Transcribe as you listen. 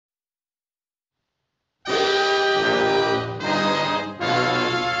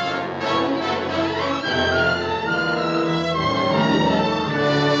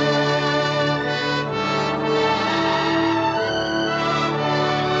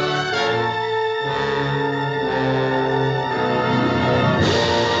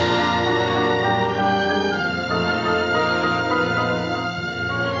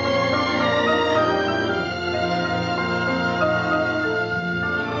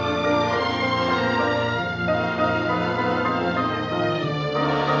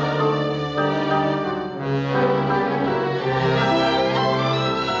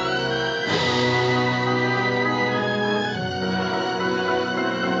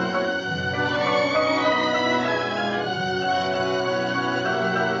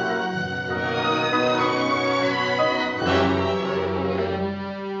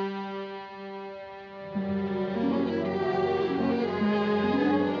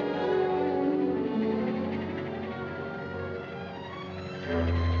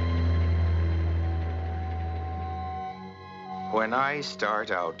When I start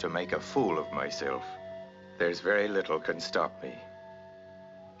out to make a fool of myself, there's very little can stop me.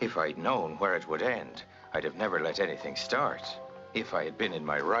 If I'd known where it would end, I'd have never let anything start. If I had been in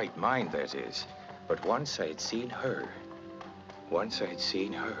my right mind, that is. But once I'd seen her,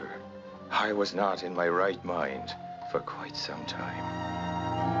 I was not in my right mind for quite some time.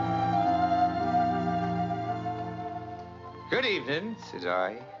 Good evening, said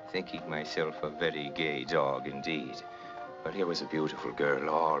I, thinking myself a very gay dog indeed. Well, here was a beautiful girl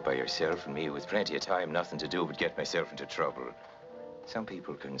all by herself and me with plenty of time, nothing to do but get myself into trouble. Some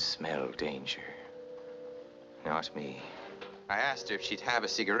people can smell danger. Not me. I asked her if she'd have a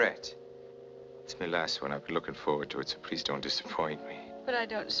cigarette. It's my last one. I've been looking forward to it, so please don't disappoint me. But I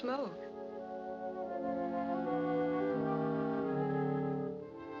don't smoke.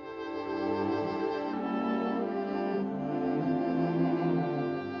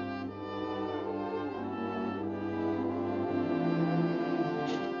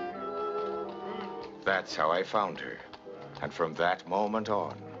 That's how I found her. And from that moment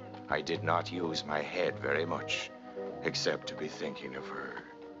on, I did not use my head very much, except to be thinking of her.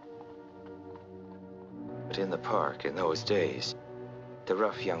 But in the park, in those days, the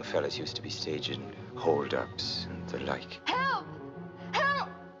rough young fellas used to be staging hold-ups and the like. Help! Help!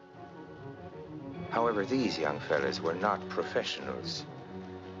 However, these young fellas were not professionals.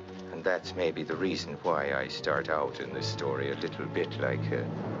 And that's maybe the reason why I start out in this story a little bit like a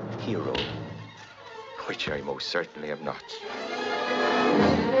hero, which I most certainly am not.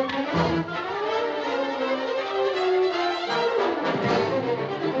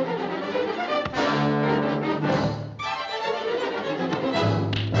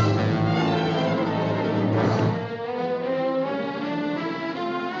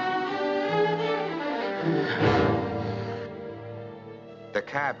 The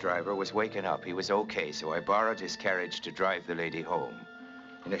cab driver was waking up. He was okay, so I borrowed his carriage to drive the lady home.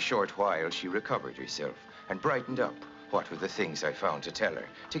 In a short while, she recovered herself and brightened up. What with the things I found to tell her,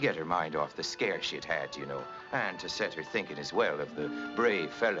 to get her mind off the scare she'd had, you know, and to set her thinking as well of the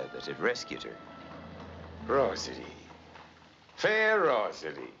brave fella that had rescued her. Rosalie. Fair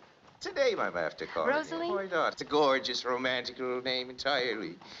Rosalie. It's a name I'm after calling. Rosalie? Why not? It's a gorgeous, romantical name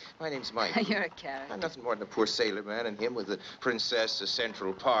entirely. My name's Mike. You're a character. I'm nothing more than a poor sailor man, and him with the princess of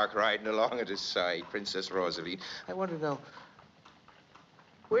Central Park riding along at his side, Princess Rosalie. I wonder now,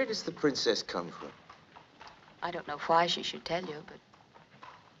 where does the princess come from? I don't know why she should tell you, but...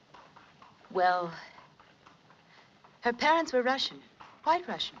 Well, her parents were Russian, white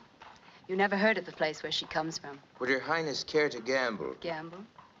Russian. You never heard of the place where she comes from. Would Your Highness care to gamble? Gamble?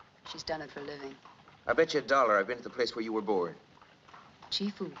 She's done it for a living. I bet you $1 I've been to the place where you were born.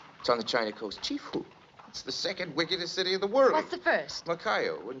 Chifu. It's on the China coast. Chifu. It's the second wickedest city in the world. What's the first?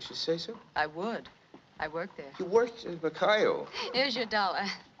 Macayo, wouldn't you say so? I would. I worked there. You worked in Macayo? Here's your $1.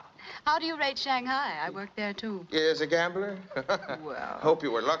 How do you rate Shanghai? I worked there, too. Yeah, as a gambler? Well... Hope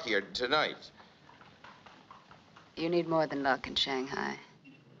you were luckier tonight. You need more than luck in Shanghai.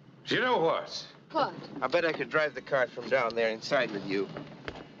 Do you know what? What? I bet I could drive the cart from down there inside with you.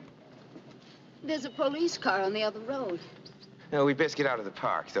 There's a police car on the other road. No, we'd best get out of the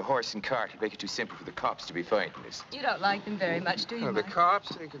park. The horse and cart would make it too simple for the cops to be finding us. You don't like them very much, do you, The Mike?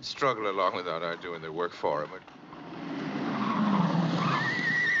 cops, they can struggle along without our doing their work for them.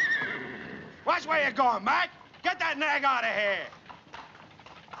 Watch where you're going, Mike. Get that nag out of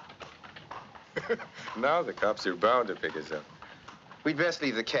here. Now the cops are bound to pick us up. We'd best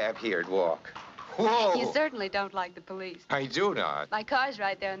leave the cab here and walk. Whoa! You certainly don't like the police. I do not. My car's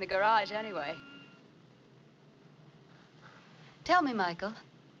right there in the garage, anyway. Tell me, Michael,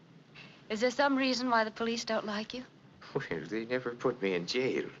 is there some reason why the police don't like you? Well, they never put me in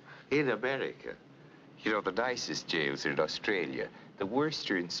jail. In America. You know, the nicest jails are in Australia. The worst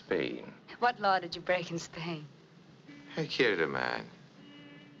are in Spain. What law did you break in Spain? I killed a man.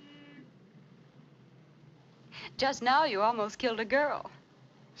 Just now, you almost killed a girl.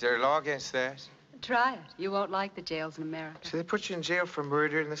 Is there a law against that? Try it. You won't like the jails in America. So they put you in jail for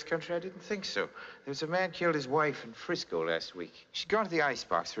murder in this country? I didn't think so. There was a man killed his wife in Frisco last week. She'd gone to the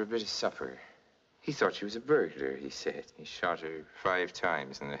icebox for a bit of supper. He thought she was a burglar, he said. He shot her 5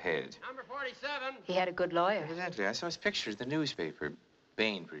 times in the head. Number 47. He had a good lawyer. Evidently, I saw his picture in the newspaper.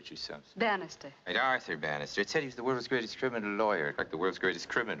 Bainbridge or something. Bannister. Right, Arthur Bannister. It said he was the world's greatest criminal lawyer, like the world's greatest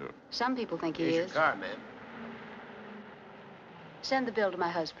criminal. Some people think he Here's is. your car, ma'am. Send the bill to my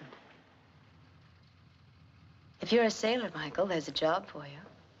husband. If you're a sailor, Michael, there's a job for you.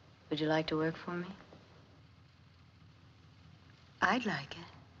 Would you like to work for me? I'd like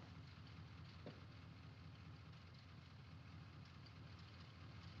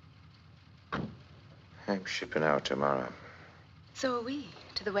it. I'm shipping out tomorrow. So are we,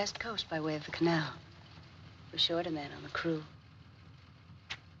 to the west coast by way of the canal. We're short a man on the crew.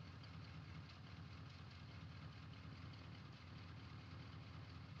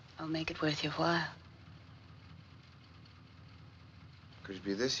 I'll make it worth your while. Could it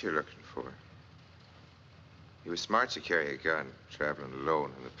be this you're looking for? You were smart to carry a gun, traveling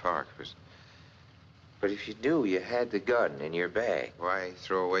alone in the park, but if you knew you had the gun in your bag, why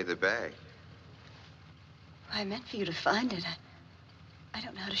throw away the bag? I meant for you to find it. I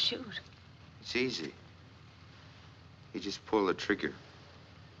don't know how to shoot. It's easy. You just pull the trigger.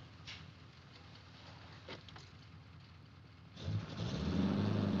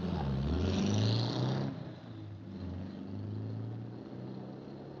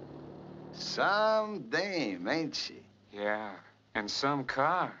 Some dame, ain't she? Yeah, and some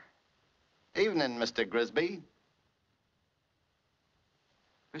car. Evening, Mr. Grisby.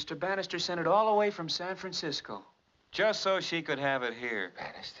 Mr. Bannister sent it all the way from San Francisco, just so she could have it here.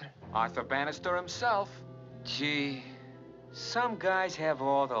 Bannister? Arthur Bannister himself. Gee, some guys have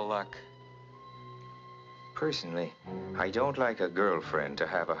all the luck. Personally, I don't like a girlfriend to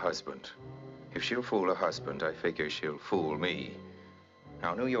have a husband. If she'll fool a husband, I figure she'll fool me.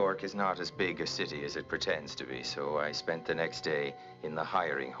 Now, New York is not as big a city as it pretends to be, so I spent the next day in the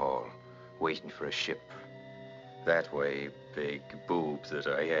hiring hall, waiting for a ship. That way, big boob that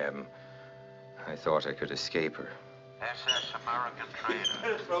I am, I thought I could escape her. SS American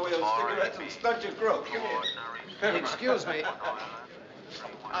trader. Throw away those cigarettes and stunt your growth. Come here. Excuse me.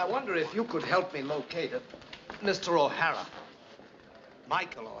 I wonder if you could help me locate it. Mr. O'Hara.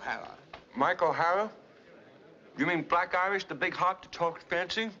 Michael O'Hara. Mike O'Hara? You mean Black Irish, the big hot that talks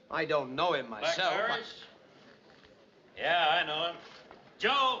fancy? I don't know him myself. Black Irish? Yeah, I know him.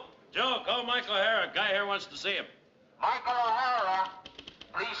 Joe, call Mike O'Hara. Guy here wants to see him. Michael O'Hara,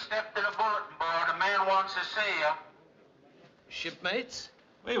 please step to the bulletin board. A man wants to see you. Shipmates?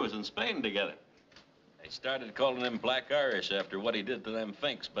 We was in Spain together. They started calling him Black Irish after what he did to them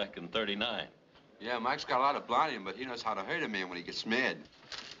Finks back in '39. Yeah, Mike's got a lot of blinding, but he knows how to hurt a man when he gets mad.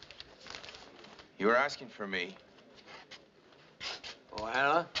 You were asking for me,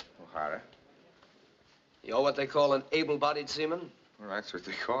 O'Hara? O'Hara? You're what they call an able-bodied seaman? Well, that's what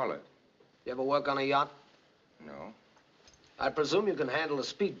they call it. You ever work on a yacht? No. I presume you can handle a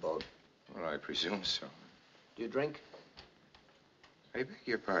speedboat. Well, I presume so. Do you drink? I beg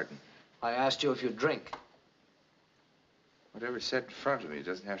your pardon. I asked you if you drink. Whatever's said in front of me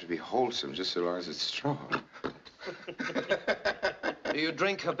doesn't have to be wholesome, just so long as it's strong. Do you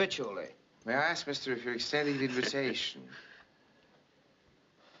drink habitually? May I ask, mister, if you're extending the invitation?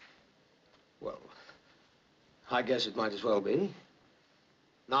 Well, I guess it might as well be.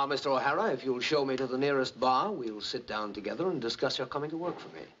 Now, Mr. O'Hara, if you'll show me to the nearest bar, we'll sit down together and discuss your coming to work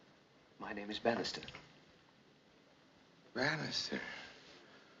for me. My name is Bannister. Bannister.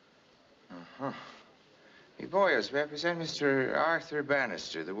 Uh-huh. Me boys, represent Mr. Arthur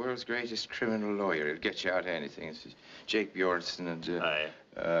Bannister, the world's greatest criminal lawyer. He'll get you out anything. It's Jake Bjornsson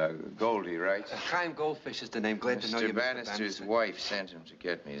and Goldie, right? Chaim Goldfish is the name. Glad to know you, Mr. Mr. Bannister's wife sent him to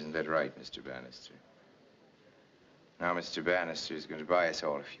get me. Isn't that right, Mr. Bannister? Now, Mr. Bannister is going to buy us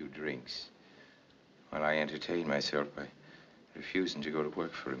all a few drinks while I entertain myself by refusing to go to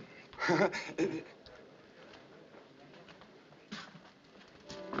work for him.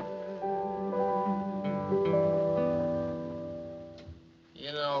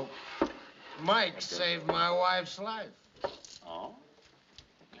 You know, Mike saved my wife's life. Oh?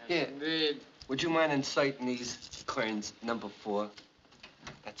 Here, would you mind inciting these Clarence number 4?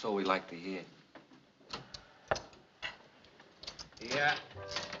 That's all we like to hear. Yeah.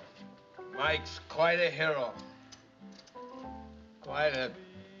 Mike's quite a hero. Quite a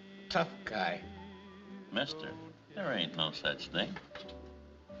tough guy. Mister, there ain't no such thing.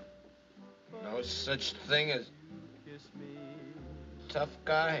 No such thing as tough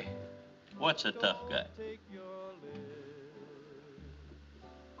guy. What's a tough guy?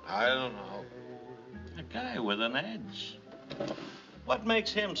 I don't know. A guy with an edge. What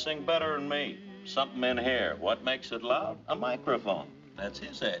makes him sing better than me? Something in here. What makes it loud? A microphone. That's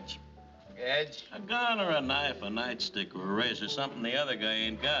his edge. Edge? A gun or a knife, a nightstick or a razor, something the other guy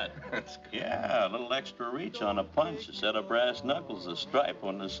ain't got. That's good. Yeah, a little extra reach on a punch, a set of brass knuckles, a stripe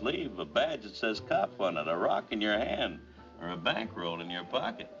on the sleeve, a badge that says cop on it, a rock in your hand, or a bankroll in your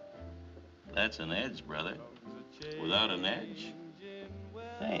pocket. That's an edge, brother. Without an edge,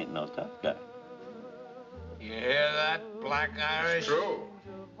 there ain't no tough guy. You hear that, Black Irish? It's true.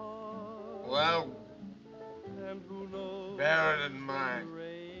 Well, bear it in mind.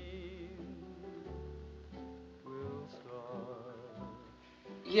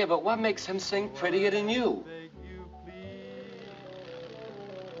 Yeah, but what makes him sing prettier than you?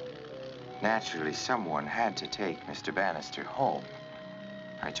 Naturally, someone had to take Mr. Bannister home.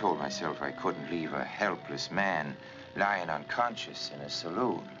 I told myself I couldn't leave a helpless man lying unconscious in a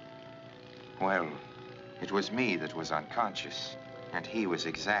saloon. Well, it was me that was unconscious, and he was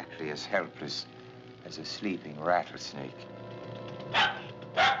exactly as helpless as a sleeping rattlesnake.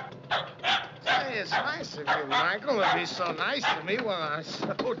 Say, it's nice of you, Michael, to be so nice to me when I'm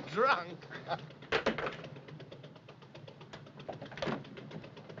so drunk.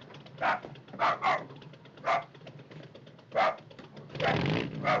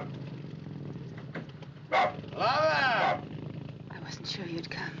 Lover! I wasn't sure you'd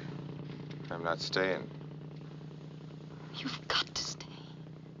come. I'm not staying. You've got to stay.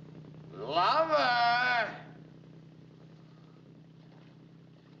 Lover!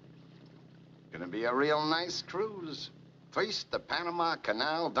 Gonna be a real nice cruise. First the Panama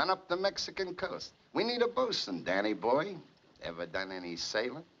Canal, then up the Mexican coast. We need a bosun, Danny boy. Ever done any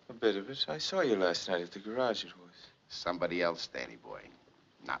sailing? A bit of it. I saw you last night at the garage, it was. Somebody else, Danny boy.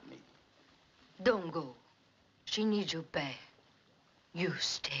 Not me. Don't go. She needs you bad. You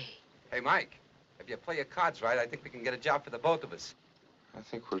stay. Hey, Mike, if you play your cards right, I think we can get a job for the both of us. I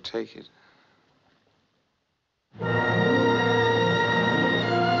think we'll take it.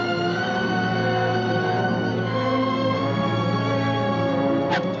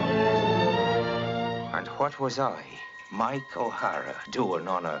 And what was I, Mike O'Hara, doing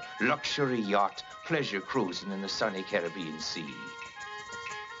on a luxury yacht, pleasure cruising in the sunny Caribbean Sea?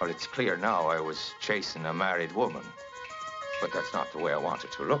 Well, it's clear now I was chasing a married woman. But that's not the way I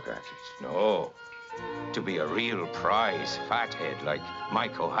wanted to look at it. No. To be a real prize fathead like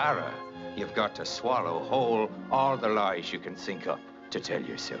Mike O'Hara, you've got to swallow whole all the lies you can think up to tell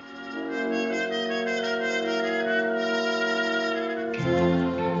yourself.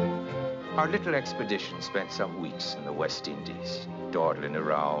 Our little expedition spent some weeks in the West Indies, dawdling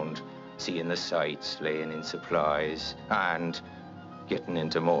around, seeing the sights, laying in supplies, and getting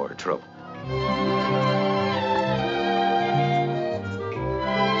into more trouble.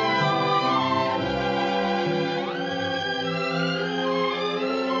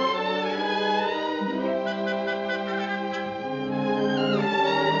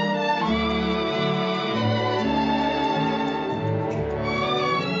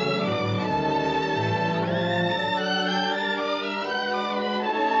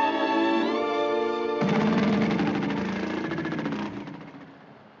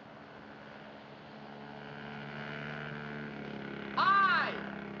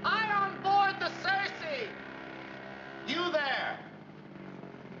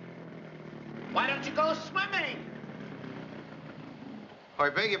 I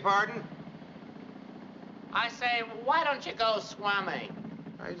beg your pardon? I say, why don't you go swimming?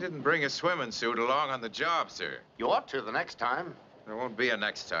 I didn't bring a swimming suit along on the job, sir. You ought to the next time. There won't be a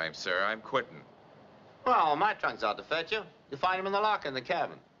next time, sir. I'm quitting. Well, my trunk's out to fetch you. You find him in the locker in the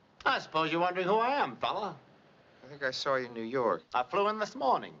cabin. I suppose you're wondering who I am, fella. I think I saw you in New York. I flew in this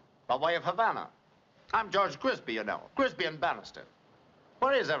morning, by way of Havana. I'm George Grisby, you know. Grisby and Bannister.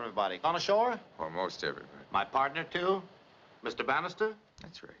 Where is everybody? On ashore? Almost everybody. My partner, too? Mr. Bannister?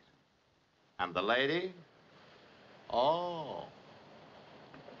 That's right. And the lady? Oh.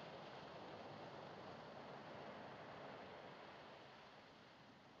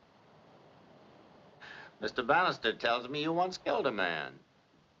 Mr. Bannister tells me you once killed a man.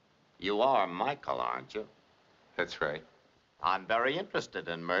 You are Michael, aren't you? That's right. I'm very interested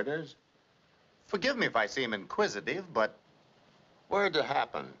in murders. Forgive me if I seem inquisitive, but where'd it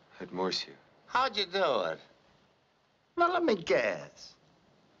happen? At Murcia. How'd you do it? Now, let me guess.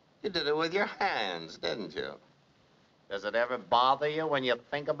 You did it with your hands, didn't you? Does it ever bother you when you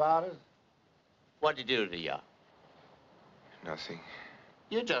think about it? What'd you do to you? Nothing.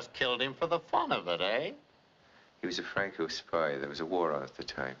 You just killed him for the fun of it, eh? He was a Franco spy. There was a war on at the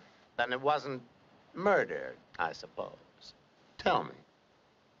time. Then it wasn't murder, I suppose. Tell me,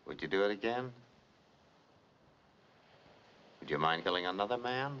 would you do it again? Would you mind killing another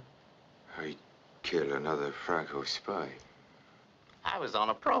man? I'd kill another Franco spy. I was on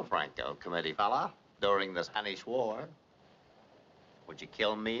a pro-Franco committee, fella, during the Spanish War. Would you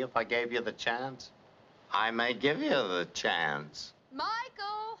kill me if I gave you the chance? I may give you the chance.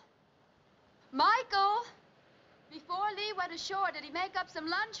 Michael! Michael! Before Lee went ashore, did he make up some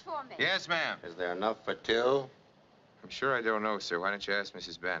lunch for me? Yes, ma'am. Is there enough for two? I'm sure I don't know, sir. Why don't you ask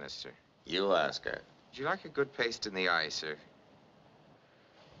Mrs. Bannister? You ask her. Would you like a good paste in the eye, sir?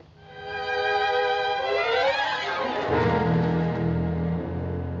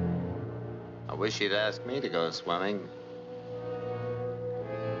 I wish you'd ask me to go swimming.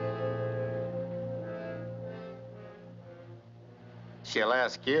 She'll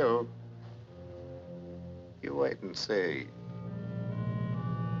ask you. You wait and see.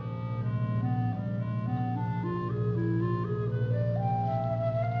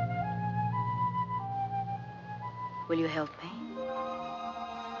 Will you help me?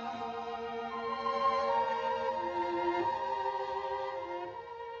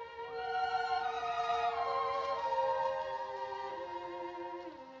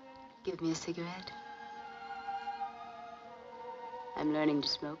 Give me a cigarette. I'm learning to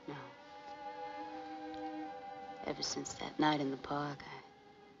smoke now. Ever since that night in the park,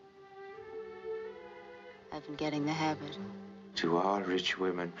 I've been getting the habit. Do all rich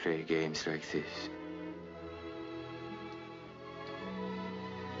women play games like this?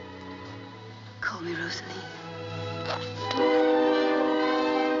 Call me Rosalie.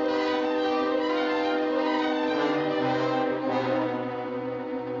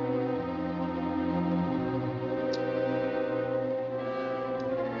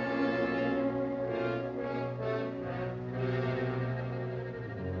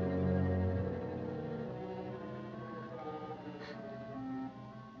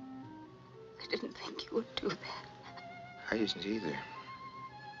 I didn't think you would do that. I didn't either.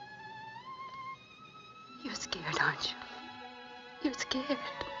 You're scared, aren't you? You're scared.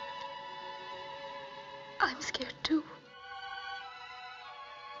 I'm scared, too.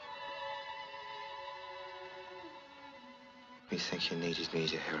 You think you needed me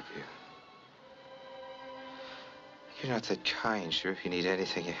to help you? You're not that kind, sure. If you need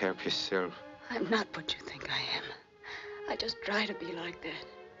anything, you help yourself. I'm not what you think I am. I just try to be like that.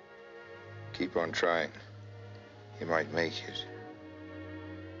 Keep on trying. You might make it.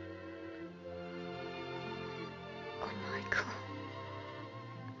 Oh, Michael.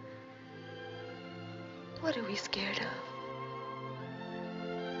 What are we scared of?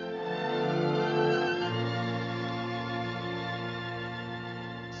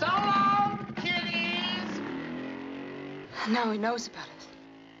 So long, kiddies! Now he knows about us.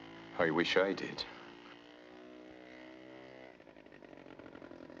 I wish I did.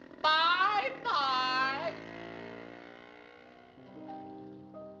 Bye-bye.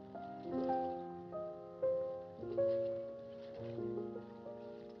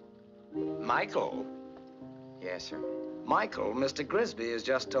 Michael. Yes, sir. Michael, Mr. Grisby has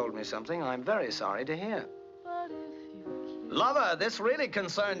just told me something I'm very sorry to hear. Lover, this really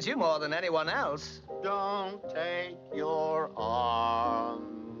concerns you more than anyone else. Don't take your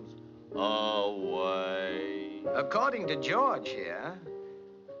arms away. According to George here,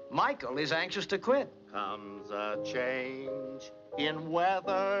 Michael is anxious to quit. Comes a change in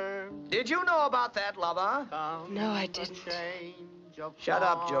weather. Did you know about that, lover? No, I didn't. Shut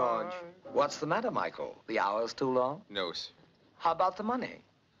up, George. What's the matter, Michael? The hour's too long? No, sir. How about the money?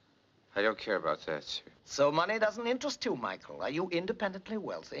 I don't care about that, sir. So money doesn't interest you, Michael. Are you independently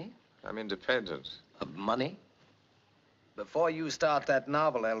wealthy? I'm independent. Of money? Before you start that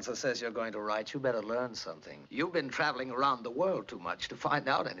novel Elsa says you're going to write, you better learn something. You've been traveling around the world too much to find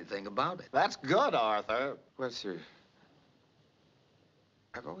out anything about it. That's good, Arthur. Well, sir,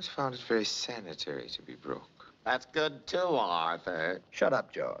 I've always found it very sanitary to be broke. That's good too, Arthur. Shut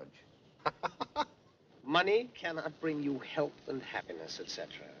up, George. Money cannot bring you health and happiness,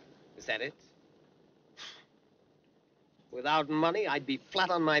 etc. Is that it? Without money, I'd be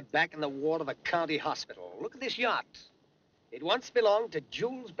flat on my back in the ward of a county hospital. Look at this yacht. It once belonged to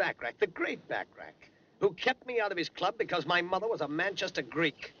Jules Backrack, the great Backrack, who kept me out of his club because my mother was a Manchester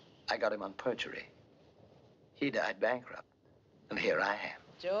Greek. I got him on perjury. He died bankrupt. And here I am.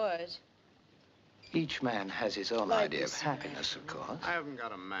 George. Each man has his own idea of happiness, of course. I haven't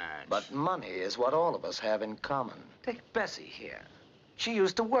got a match. But money is what all of us have in common. Take Bessie here. She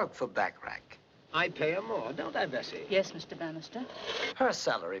used to work for Backrack. I pay her more, don't I, Bessie? Yes, Mr. Bannister. Her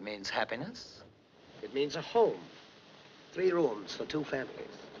salary means happiness. It means a home. 3 rooms for 2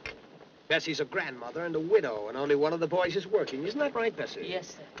 families. Bessie's a grandmother and a widow, and only one of the boys is working. Isn't that right, Bessie?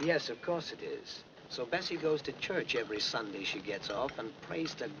 Yes, sir. Yes, of course it is. So Bessie goes to church every Sunday she gets off, and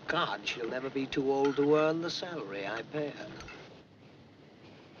prays to God she'll never be too old to earn the salary I pay her.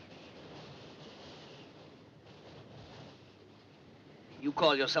 You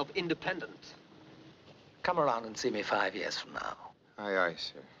call yourself independent. Come around and see me 5 years from now. Aye, aye,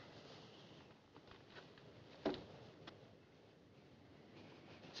 sir.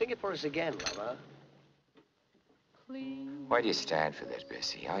 Sing it for us again, lover. Why do you stand for that,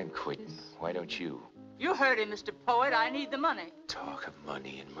 Bessie? I'm quitting. Why don't you? You heard him, Mr. Poet. I need the money. Talk of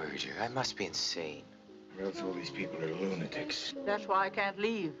money and murder. I must be insane. Or else all these people are lunatics. That's why I can't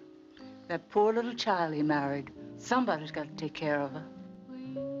leave. That poor little child he married. Somebody's got to take care of her.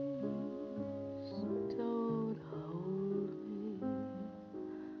 Don't hold me,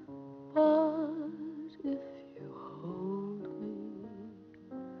 but if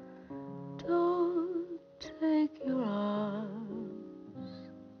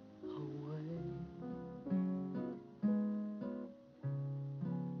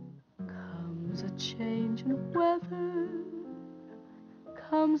change in weather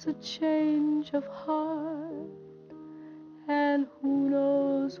comes a change of heart, and who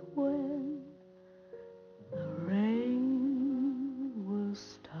knows when the rain will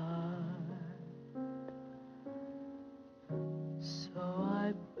start. So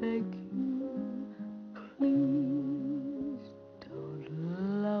I beg you, please don't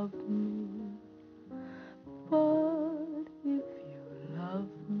love me, but if you love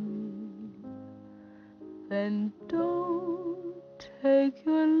me, then don't take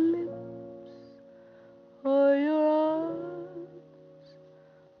your lips or your arms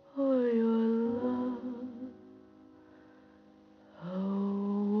or your love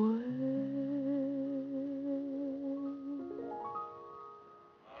away.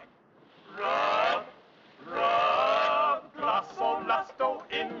 Rub, rub, glosso lusto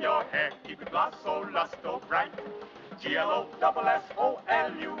in your hair. Keep it glosso lusto bright. Glossolusto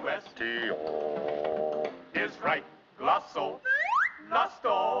is right. Glosso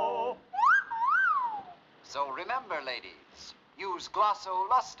lusto. So remember, ladies, use Glosso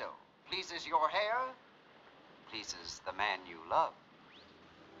Lusto. Pleases your hair, pleases the man you love.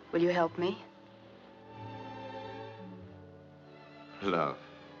 Will you help me? Love.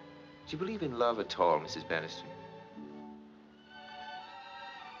 Do you believe in love at all, Mrs. Bannister?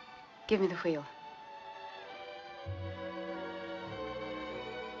 Give me the wheel.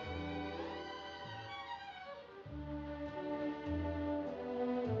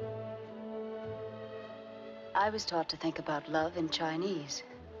 I was taught to think about love in Chinese.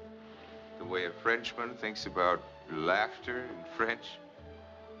 The way a Frenchman thinks about laughter in French?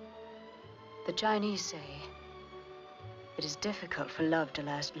 The Chinese say it is difficult for love to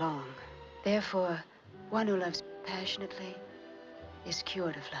last long. Therefore, one who loves passionately is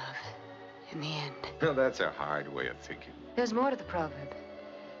cured of love in the end. Well, that's a hard way of thinking. There's more to the proverb.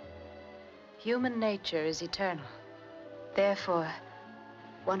 Human nature is eternal. Therefore,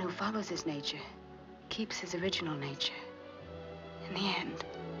 one who follows his nature keeps his original nature in the end.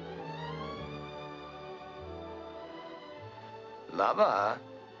 Lover?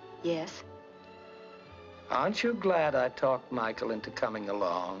 Yes? Aren't you glad I talked Michael into coming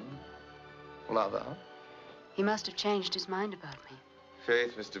along? Lover? He must have changed his mind about me.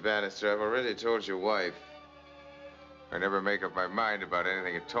 Faith, Mr. Bannister, I've already told your wife. I never make up my mind about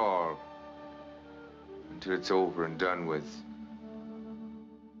anything at all until it's over and done with.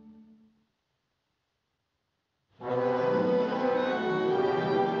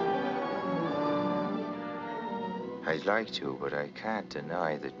 I'd like to, but I can't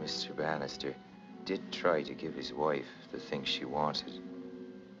deny that Mr. Bannister did try to give his wife the things she wanted.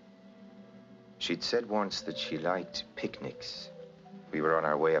 She'd said once that she liked picnics. We were on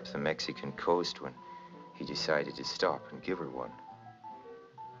our way up the Mexican coast when he decided to stop and give her one.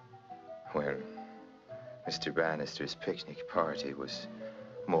 Well, Mr. Bannister's picnic party was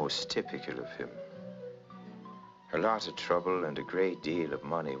most typical of him. A lot of trouble and a great deal of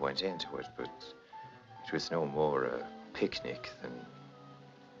money went into it, but it was no more a picnic than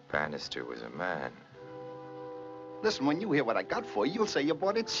Bannister was a man. Listen, when you hear what I got for you, you'll say you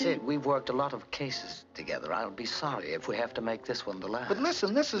bought it cheap. Sid, we've worked a lot of cases together. I'll be sorry if we have to make this one the last. But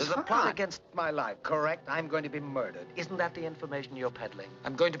listen, this is There's a plot against my life, correct? I'm going to be murdered. Isn't that the information you're peddling?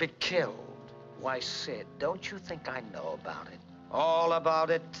 I'm going to be killed. Why, Sid, don't you think I know about it? All about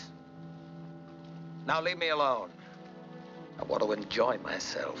it? Now leave me alone. I want to enjoy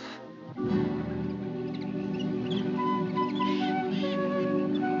myself.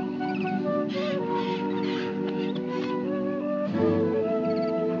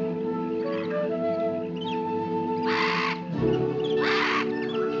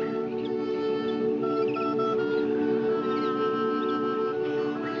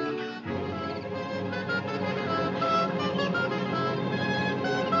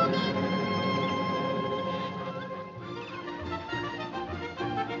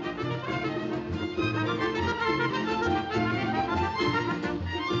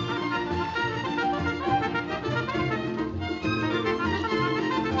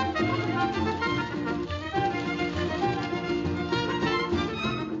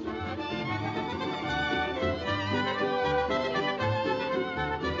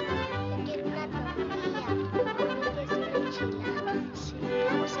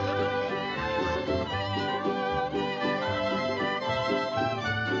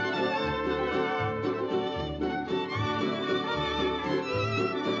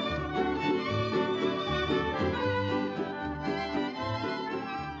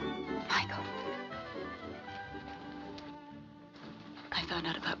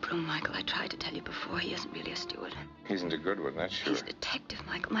 Michael, I tried to tell you before. He isn't really a steward. He isn't a good one, that's sure. He's a detective,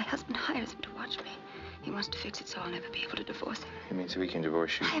 Michael. My husband hires him to watch me. He wants to fix it so I'll never be able to divorce him. It means we can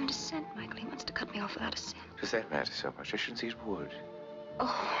divorce you. I am dissent, Michael. He wants to cut me off without a sin. Does that matter so much? I shouldn't think it would.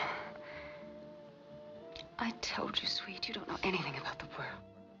 Oh. I told you, sweet, you don't know anything about the world.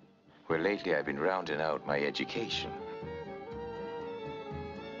 Well, lately I've been rounding out my education.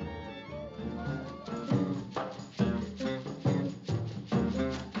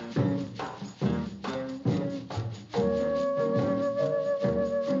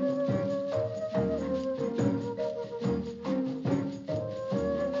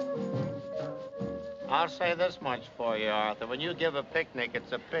 I'll say this much for you, Arthur. When you give a picnic,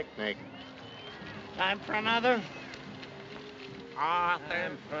 it's a picnic. Time for another? Arthur.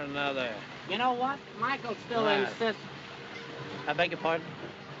 Time for another. You know what? Michael still insists. I beg your pardon?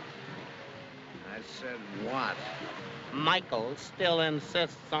 I said what? Michael still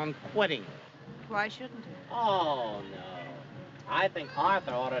insists on quitting. Why shouldn't he? Oh, no. I think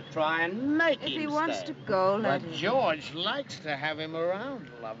Arthur ought to try and make him If he stay. wants to go, let But him. George likes to have him around,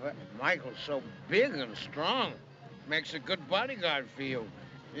 lover. Michael's so big and strong. Makes a good bodyguard for you.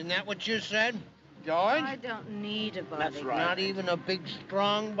 Isn't that what you said, George? I don't need a bodyguard. That's right. Not even a big,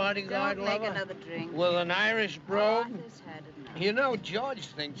 strong bodyguard, Don't make lover? another drink. With an Irish brogue? Arthur's had enough. You know, George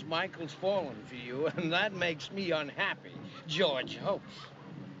thinks Michael's fallen for you, and that makes me unhappy. George hopes.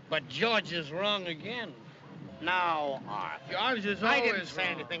 But George is wrong again. No, Arthur. George is I always didn't say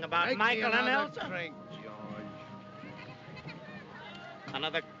wrong. anything about Make me Michael and another Elsa. drink, George.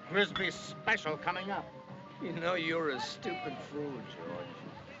 Another Grisby special coming up. You know, you're a stupid fool,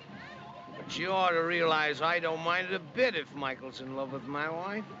 George. But you ought to realize I don't mind it a bit if Michael's in love with my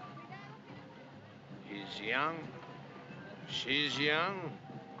wife. He's young. She's young.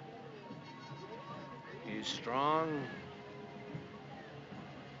 He's strong.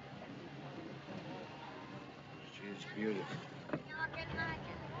 She's beautiful.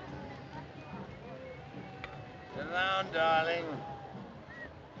 Sit down, darling.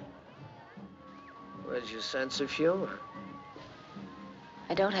 Where's your sense of humor?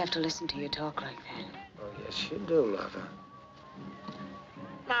 I don't have to listen to you talk like that. Oh, yes, you do, lover.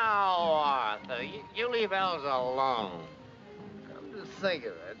 No, Arthur. You leave Elsa alone. Come to think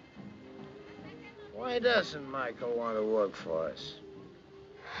of it, why doesn't Michael want to work for us?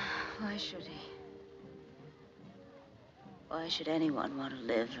 Why should he? Why should anyone want to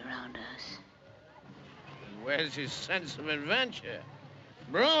live around us? And where's his sense of adventure?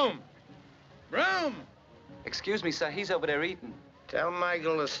 Broom! Broom! Excuse me, sir. He's over there eating. Tell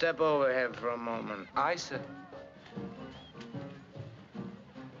Michael to step over here for a moment. Aye, sir.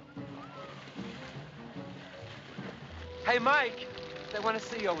 Hey, Mike. They want to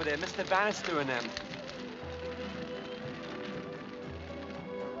see you over there, Mr. Bannister and them.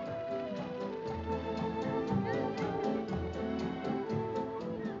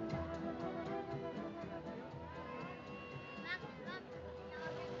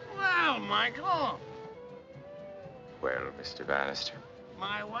 Well, Michael, Well, Mr. Bannister.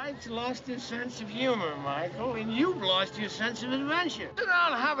 my wife's lost her sense of humor, Michael, and you've lost your sense of adventure. Sit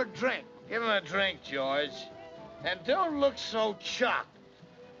down and have a drink. Give him a drink, George. And don't look so shocked.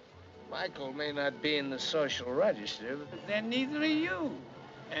 Michael may not be in the social register, but then neither are you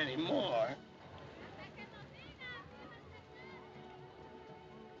anymore.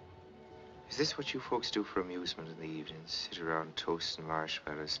 Is this what you folks do for amusement in the evenings? Sit around toasting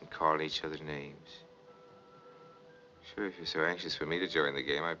marshmallows and call each other names? Sure, if you're so anxious for me to join the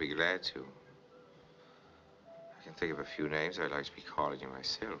game, I'd be glad to. I can think of a few names I'd like to be calling you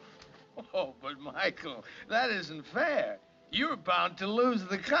myself. Oh, but Michael, that isn't fair. You're bound to lose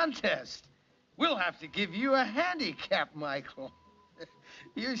the contest. We'll have to give you a handicap, Michael.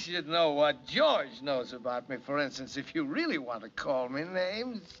 You should know what George knows about me, for instance, if you really want to call me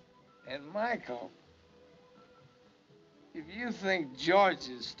names. And Michael, if you think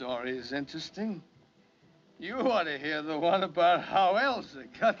George's story is interesting, you ought to hear the one about how Elsa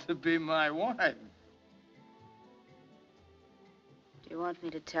got to be my wife. Do you want me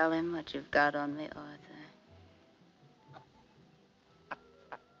to tell him what you've got on me, Arthur?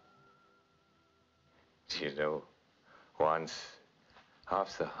 Do you know, once,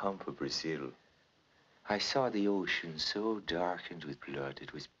 off the hump of Brazil, I saw the ocean so darkened with blood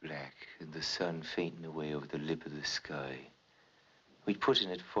it was black, and the sun fainting away over the lip of the sky. We'd put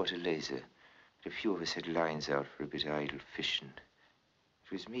in at Fortaleza, and a few of us had lines out for a bit of idle fishing.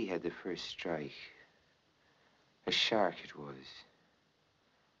 It was me had the first strike. A shark it was.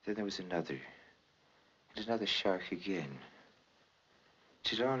 Then there was another, and another shark again.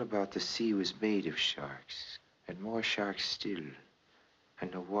 Till all about the sea was made of sharks, and more sharks still,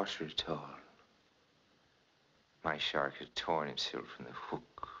 and no water at all. My shark had torn himself from the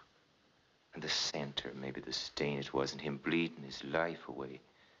hook. And the scent, or maybe the stain, it wasn't him bleeding his life away.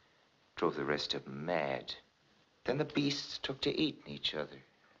 Drove the rest of them mad. Then the beasts took to eating each other.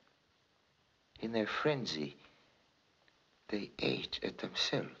 In their frenzy, they ate at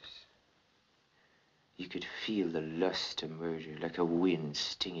themselves. You could feel the lust of murder like a wind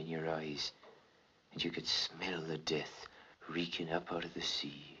stinging your eyes. And you could smell the death reeking up out of the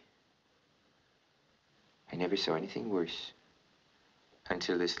sea. I never saw anything worse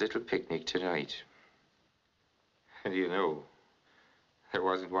until this little picnic tonight. And you know, there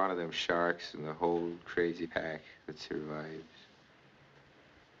wasn't one of them sharks in the whole crazy pack that survives.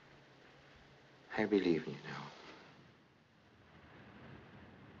 I believe in you now.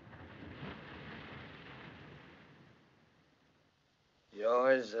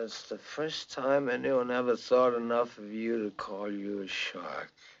 George, that's the first time anyone ever thought enough of you to call you a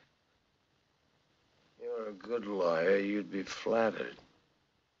shark. You're a good lawyer. You'd be flattered.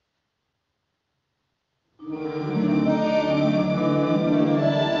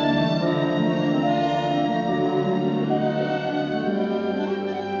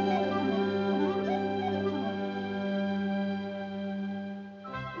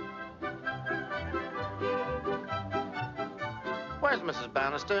 Where's Mrs.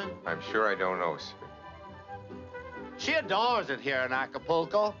 Bannister? I'm sure I don't know, sir. She adores it here in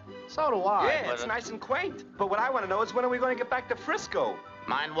Acapulco. So do I. Yeah, but it's nice and quaint. But what I want to know is when are we going to get back to Frisco?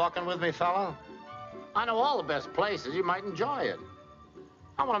 Mind walking with me, fella? I know all the best places. You might enjoy it.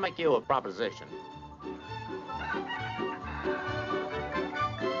 I want to make you a proposition.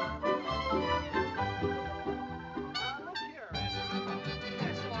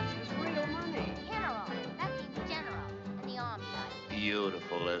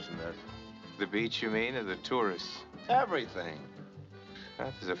 Beautiful, isn't it? The beach, you mean, or the tourists? Everything.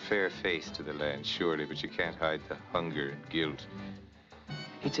 That is a fair face to the land, surely, but you can't hide the hunger and guilt.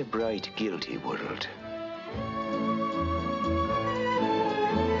 It's a bright, guilty world.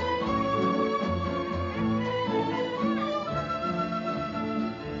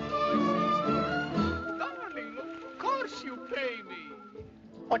 Darling, of course you pay me.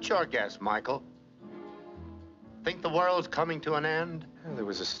 What's your guess, Michael? Think the world's coming to an end? Well, there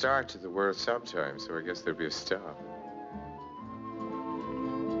was a start to the world sometime, so I guess there'll be a stop.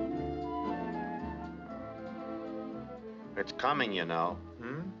 It's coming, you know.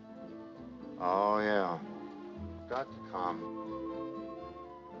 Hmm? Oh, yeah. Got to come.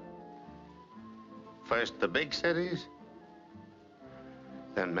 First the big cities,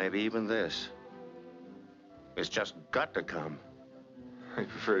 then maybe even this. It's just got to come. I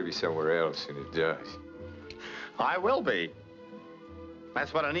prefer to be somewhere else, and it does. I will be.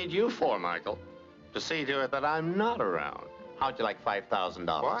 That's what I need you for, Michael. To see to it that I'm not around. How'd you like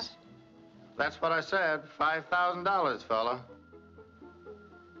 $5,000? What? That's what I said. $5,000, fella.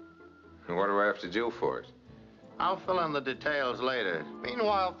 And what do I have to do for it? I'll fill in the details later.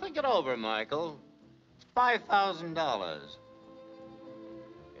 Meanwhile, think it over, Michael. It's $5,000.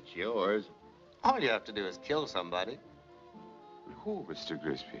 It's yours. All you have to do is kill somebody. Who, Mr.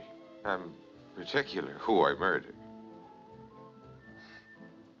 Grisby? I'm particular who I murder.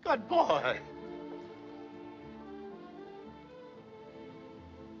 Good boy.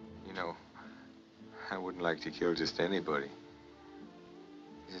 You know, I wouldn't like to kill just anybody.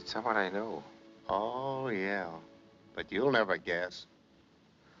 Is it someone I know? Oh, yeah. But you'll never guess.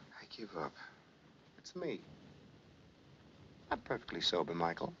 I give up. It's me. I'm perfectly sober,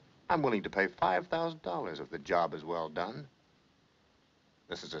 Michael. I'm willing to pay $5,000 if the job is well done.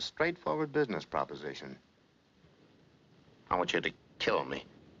 This is a straightforward business proposition. I want you to kill me.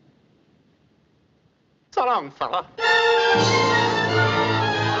 So long, fella.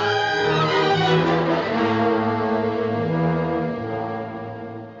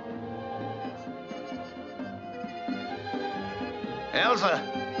 Elsa.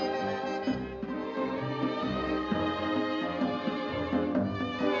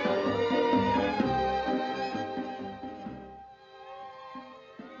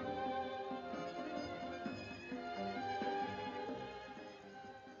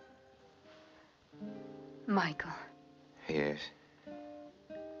 Michael, Yes,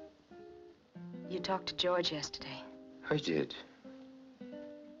 you talked to George yesterday. I did.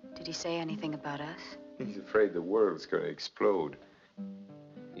 Did he say anything about us? He's afraid the world's going to explode.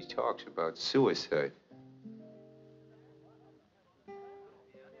 He talked about suicide.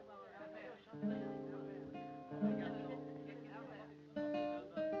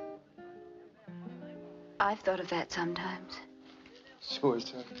 I've thought of that sometimes.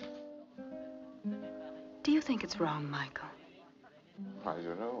 Suicide? Do you think it's wrong, Michael? I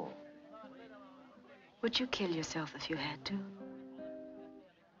don't know. Would you kill yourself if you had to?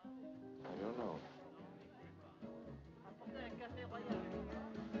 I don't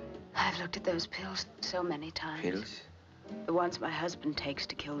I've looked at those pills so many times. Pills? The ones my husband takes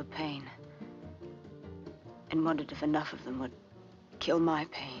to kill the pain. And wondered if enough of them would kill my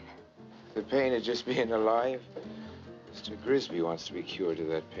pain. The pain of just being alive? Mr. Grisby wants to be cured of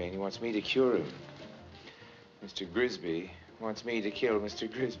that pain. He wants me to cure him. Mr. Grisby wants me to kill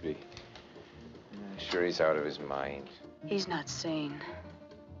Mr. Grisby. Sure, he's out of his mind. He's not sane.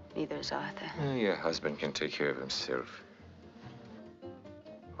 Neither is Arthur. Your husband can take care of himself.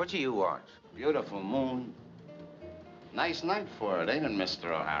 What do you want? Beautiful moon. Nice night for it, ain't it, Mr.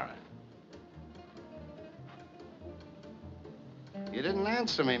 O'Hara? You didn't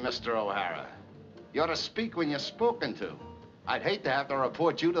answer me, Mr. O'Hara. You ought to speak when you're spoken to. I'd hate to have to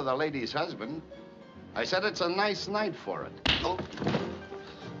report you to the lady's husband. I said it's a nice night for it. Oh.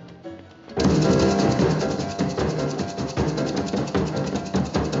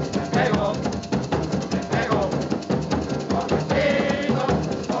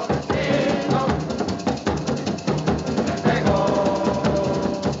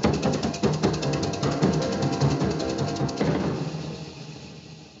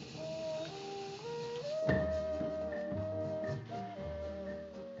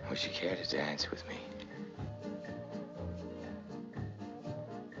 Would you care to dance with me?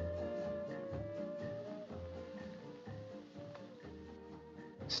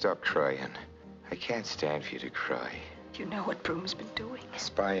 Stop crying. I can't stand for you to cry. You know what Broom's been doing?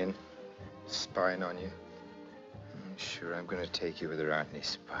 Spying. Spying on you. Sure, I'm gonna take you where there aren't any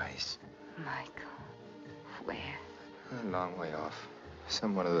spies. Michael. Where? A long way off.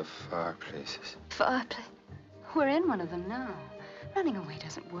 Some one of the far places. Far place? We're in one of them now. Running away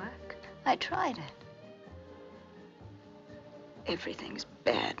doesn't work. I tried it. Everything's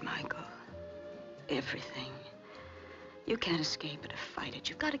bad, Michael. Everything. You can't escape it or fight it.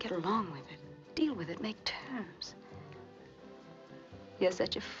 You've got to get along with it. Deal with it. Make terms. You're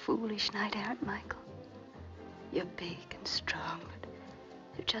such a foolish knight-errant, Michael. You're big and strong, but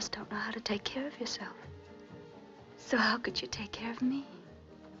you just don't know how to take care of yourself. So how could you take care of me?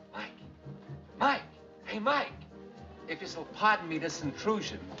 Mike. Mike! Hey, Mike! If you'll pardon me this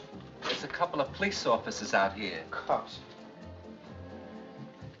intrusion, there's a couple of police officers out here. Cops?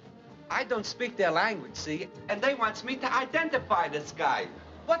 I don't speak their language, see? And they wants me to identify this guy.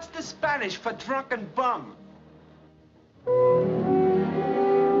 What's the Spanish for drunken bum?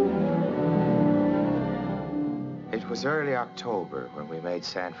 It was early October when we made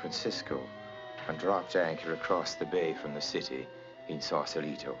San Francisco and dropped anchor across the bay from the city in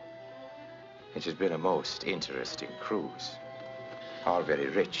Sausalito. It had been a most interesting cruise. All very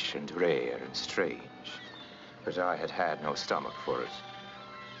rich and rare and strange. But I had had no stomach for it.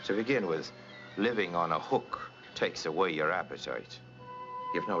 To begin with, living on a hook takes away your appetite.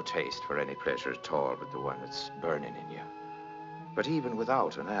 You've no taste for any pleasure at all but the one that's burning in you. But even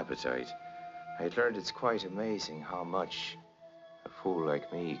without an appetite, I'd learned it's quite amazing how much a fool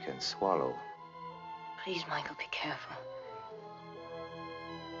like me can swallow. Please, Michael, be careful.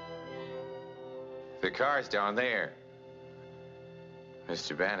 The car's down there.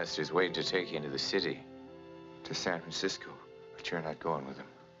 Mr. Bannister's waiting to take you into the city, to San Francisco, but you're not going with him.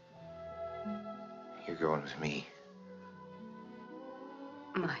 You're going with me.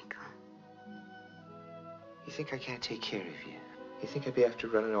 Michael. You think I can't take care of you? You think I'd be after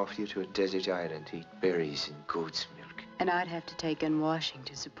running off you to a desert island to eat berries and goat's milk? And I'd have to take in washing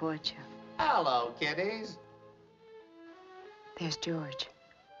to support you. Hello, kiddies. There's George.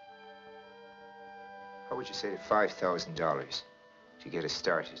 What would you say to $5,000 to get us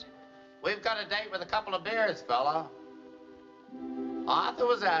started? We've got a date with a couple of beers, fella. Arthur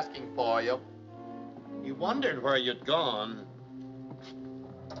was asking for you. He wondered where you'd gone.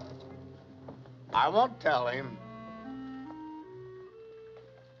 I won't tell him.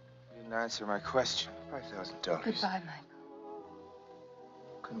 You didn't answer my question. $5,000. Goodbye, Michael.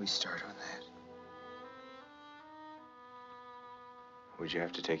 Can we start on that? Would you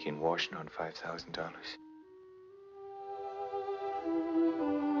have to take in washing on $5,000?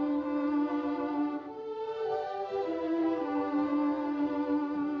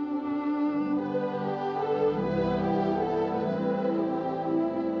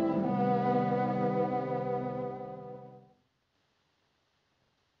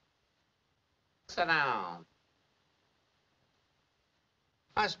 Sit down.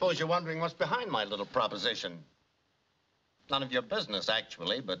 I suppose you're wondering what's behind my little proposition. None of your business,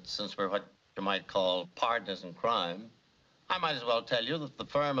 actually, but since we're what you might call partners in crime, I might as well tell you that the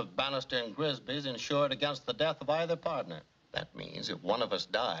firm of Bannister and Grisby is insured against the death of either partner. That means if one of us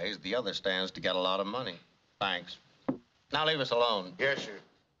dies, the other stands to get a lot of money. Thanks. Now leave us alone. Yes, sir.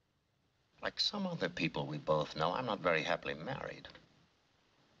 Like some other people we both know, I'm not very happily married.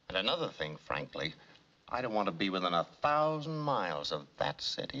 And another thing, frankly, I don't want to be within 1,000 miles of that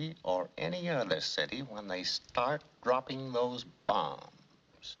city or any other city when they start dropping those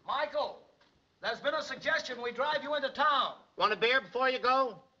bombs. Michael, there's been a suggestion we drive you into town. Want a beer before you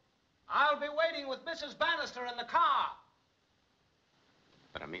go? I'll be waiting with Mrs. Bannister in the car.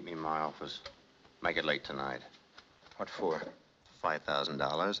 Better meet me in my office. Make it late tonight. What for?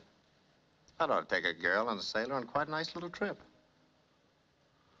 $5,000. That ought to take a girl and a sailor on quite a nice little trip.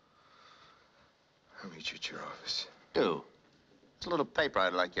 I'll meet you at your office. Do. There's a little paper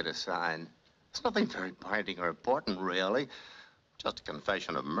I'd like you to sign. It's nothing very binding or important, really. Just a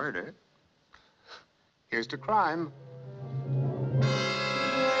confession of murder. Here's to crime.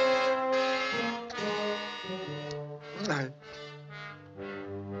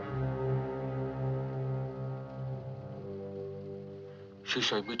 She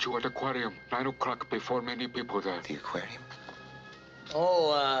said meet you at the aquarium, 9 o'clock, before many people there. The aquarium?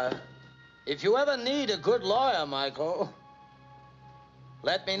 Oh, if you ever need a good lawyer, Michael,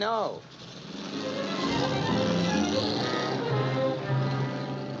 let me know.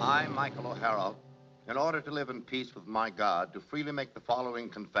 I, Michael O'Hara, in order to live in peace with my God, do freely make the following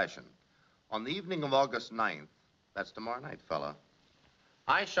confession. On the evening of August 9th, that's tomorrow night, fella,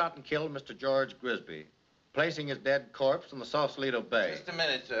 I shot and killed Mr. George Grisby, placing his dead corpse in the Sausalito Bay. Just a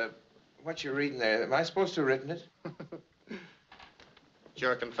minute. What you reading there? Am I supposed to have written it? It's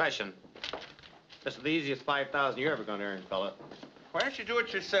your confession. This is the easiest 5,000 you're ever going to earn, fella. Why don't you do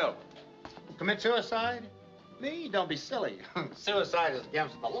it yourself? Commit suicide? Me? Don't be silly. Suicide is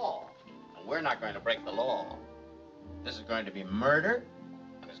against the law. And we're not going to break the law. This is going to be murder,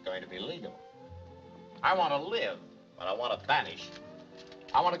 and it's going to be legal. I want to live, but I want to vanish.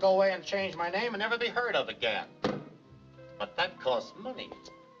 I want to go away and change my name and never be heard of again. But that costs money.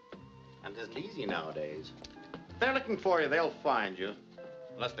 And it isn't easy nowadays. If they're looking for you, they'll find you.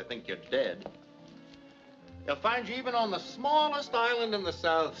 Unless they think you're dead. They'll find you even on the smallest island in the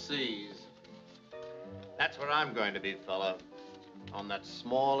South Seas. That's where I'm going to be, fella. On that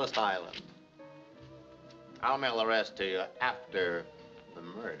smallest island. I'll mail the rest to you after the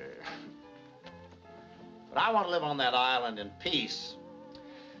murder. But I want to live on that island in peace.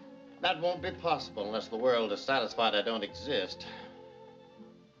 That won't be possible unless the world is satisfied I don't exist.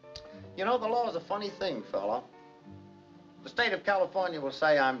 You know, the law is a funny thing, fella. The state of California will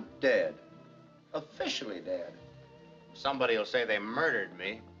say I'm dead. Officially dead. Somebody will say they murdered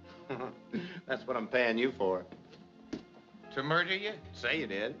me. That's what I'm paying you for. To murder you? Say you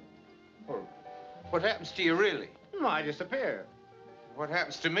did. Or what happens to you, really? No, I disappear. What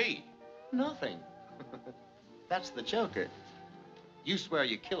happens to me? Nothing. That's the joker. You swear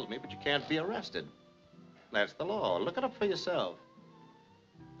you killed me, but you can't be arrested. That's the law. Look it up for yourself.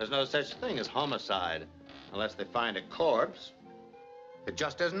 There's no such thing as homicide unless they find a corpse. It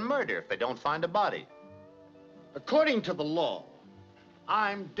just isn't murder if they don't find a body. According to the law,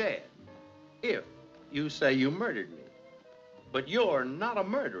 I'm dead if you say you murdered me. But you're not a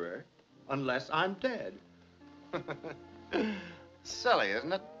murderer unless I'm dead. Silly,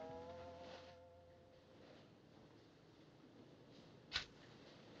 isn't it?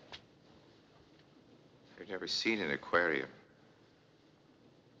 I've never seen an aquarium.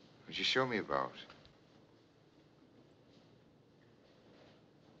 Would you show me about?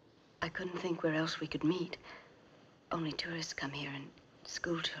 I couldn't think where else we could meet. Only tourists come here and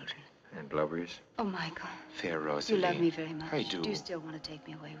school children. And blubbers? Oh, Michael. Fair Rosalie. You love me very much. I do. Do you still want to take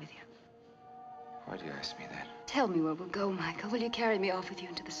me away with you? Why do you ask me that? Tell me where we'll go, Michael. Will you carry me off with you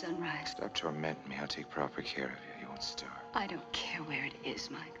into the sunrise? Stop tormenting me. I'll take proper care of you. You won't starve. I don't care where it is,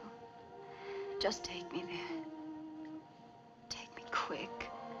 Michael. Just take me there. Take me quick.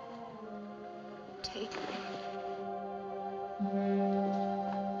 Take me.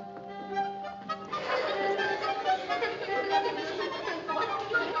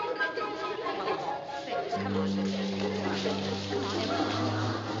 Come on.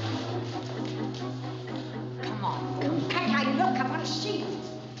 Come on. Hey, look, I want to see you.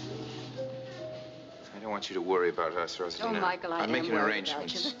 I don't want you to worry about us, Rosalie. Oh, Michael, I'm making worried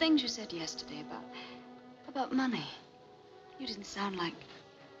arrangements. about you. The things you said yesterday about money. You didn't sound like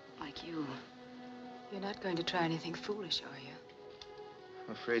you. You're not going to try anything foolish, are you?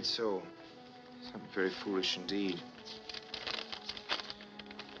 I'm afraid so. Something very foolish indeed.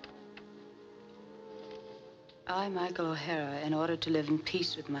 I, Michael O'Hara, in order to live in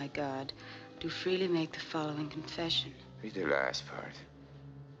peace with my God, do freely make the following confession. Read the last part.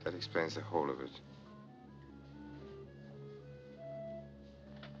 That explains the whole of it.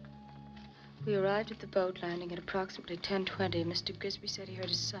 We arrived at the boat landing at approximately 10:20. Mr. Grisby said he heard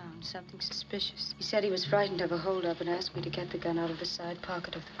a sound, something suspicious. He said he was frightened of a holdup and asked me to get the gun out of the side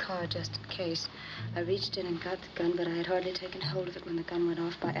pocket of the car just in case. I reached in and got the gun, but I had hardly taken hold of it when the gun went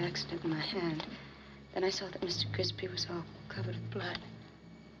off by accident in my hand. Then I saw that Mr. Grisby was all covered with blood.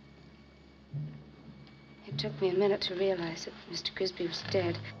 It took me a minute to realize that Mr. Grisby was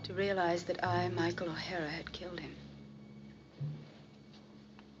dead, to realize that I, Michael O'Hara, had killed him.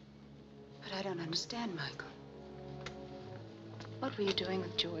 But I don't understand, Michael. What were you doing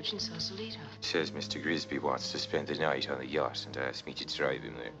with George in Sausalito? He says Mr. Grisby wants to spend the night on the yacht and asked me to drive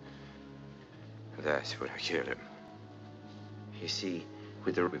him there. That's when I killed him. You see,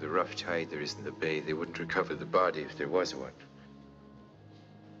 with the rough tide there is in the bay, they wouldn't recover the body if there was one.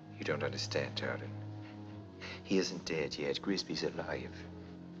 You don't understand, darling. He isn't dead yet. Grisby's alive.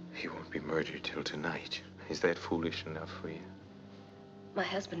 He won't be murdered till tonight. Is that foolish enough for you? My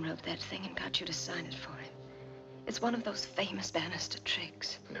husband wrote that thing and got you to sign it for him. It's one of those famous Bannister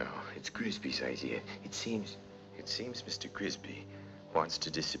tricks. No, it's Grisby's idea. It seems Mr. Grisby wants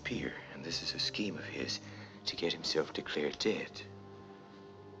to disappear, and this is a scheme of his to get himself declared dead.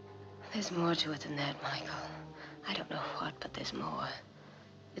 There's more to it than that, Michael. I don't know what, but there's more.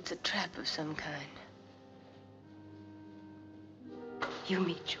 It's a trap of some kind. You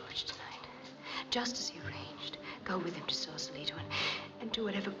meet George tonight, just as he arranged. Go with him to Sausalito and do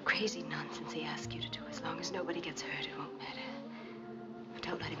whatever crazy nonsense he asks you to do. As long as nobody gets hurt, it won't matter. But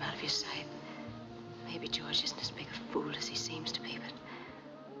don't let him out of your sight. Maybe George isn't as big a fool as he seems to be, but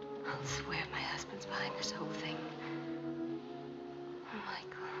I'll swear my husband's behind this whole thing.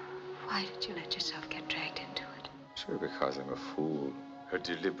 Michael, why did you let yourself get dragged into it? Sure, because I'm a fool. A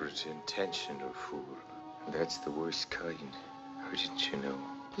deliberate, intentional fool. And that's the worst kind. How didn't you know?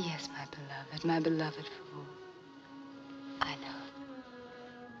 Yes, my beloved fool. I know.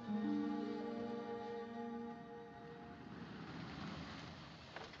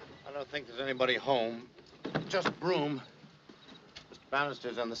 I don't think there's anybody home. Just Broom. Mr.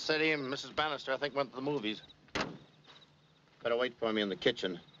 Bannister's in the city, and Mrs. Bannister, I think, went to the movies. Better wait for me in the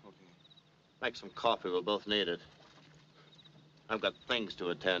kitchen. Okay. Make some coffee. We'll both need it. I've got things to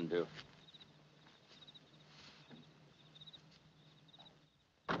attend to.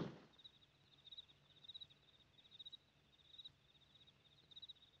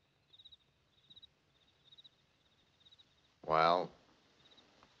 Well,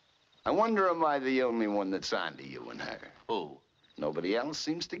 I wonder am I the only one that's onto you and her? Who? Nobody else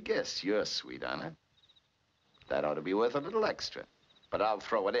seems to guess you're sweet on her. That ought to be worth a little extra. But I'll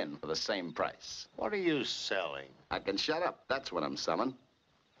throw it in for the same price. What are you selling? I can shut up. That's what I'm selling.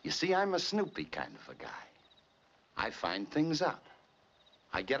 You see, I'm a snoopy kind of a guy. I find things out.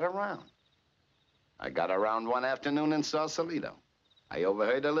 I get around. I got around one afternoon in Sausalito. I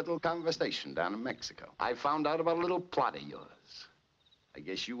overheard a little conversation down in Mexico. I found out about a little plot of yours. I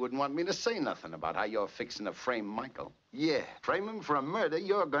guess you wouldn't want me to say nothing about how you're fixing to frame Michael. Yeah, frame him for a murder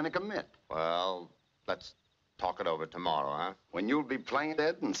you're going to commit. Well, let's talk it over tomorrow, huh? When you'll be plain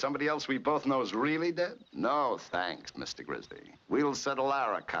dead and somebody else we both know is really dead? No, thanks, Mr. Grisby. We'll settle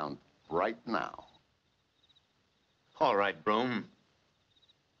our account right now. All right, Broom.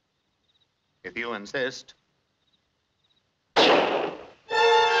 If you insist.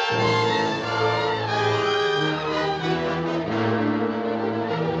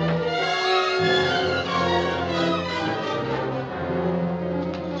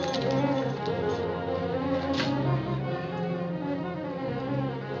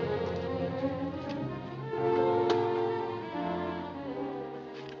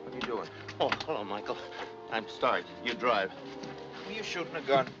 Oh, hello, Michael. I'm sorry. You drive. Were you shooting a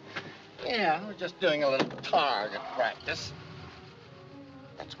gun? Yeah, we're just doing a little target practice.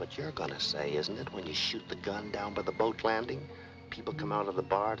 That's what you're gonna say, isn't it, when you shoot the gun down by the boat landing? People come out of the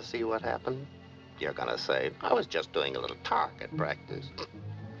bar to see what happened? You're gonna say, I was just doing a little target practice.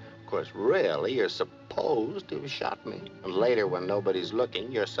 Of course, really, you're supposed to have shot me. And later, when nobody's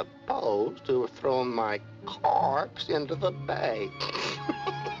looking, you're supposed to have thrown my corpse into the bay.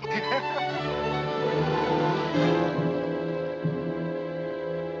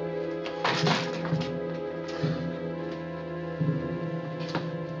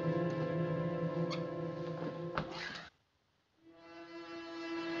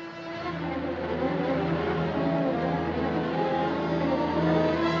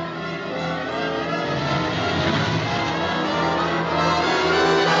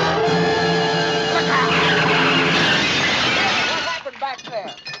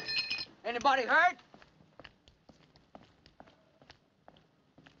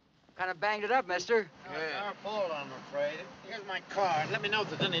 Kind of banged it up, mister. Yeah. Our fault, I'm afraid. Here's my card. Let me know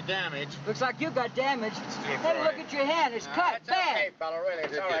if there's any damage. Looks like you got damaged. Hey, look at your hand. It's cut It's bad. okay, fella, really.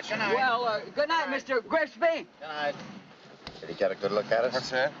 It's all right. Good night. Well, good night, Mr. Grisby. Good night. Did he get a good look at us?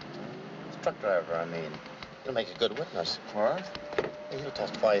 What's that? Truck driver, I mean. He'll make a good witness. What? He'll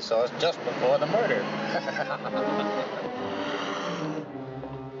testify he saw us just before the murder.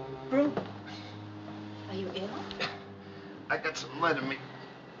 Bruce, are you ill? I got some lead in me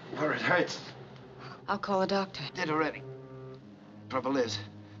where it hurts. I'll call a doctor. Did already. Trouble is,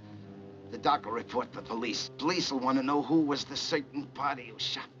 the doc will report the police. Police will want to know who was the certain party who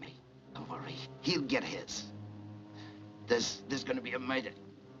shot me. Don't worry, he'll get his. There's gonna be a murder.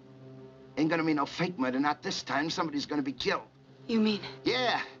 Ain't gonna be no fake murder, not this time. Somebody's gonna be killed. You mean?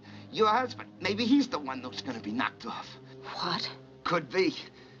 Yeah, your husband. Maybe he's the one who's gonna be knocked off. What? Could be.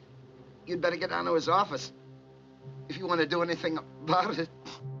 You'd better get down to his office if you want to do anything about it.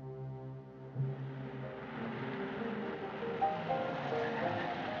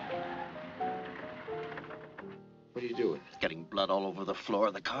 What are you doing? Getting blood all over the floor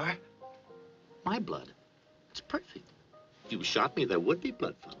of the car. My blood. It's perfect. If you shot me, there would be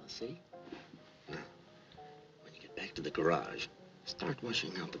blood, fella, see? Now, when you get back to the garage, start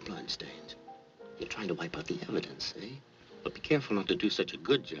washing out the blood stains. You're trying to wipe out the evidence, see? But be careful not to do such a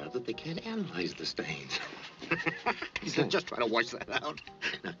good job that they can't analyze the stains. Just try to wash that out.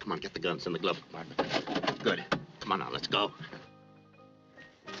 Now, come on, get the guns in the glove compartment. Good. Come on now, let's go.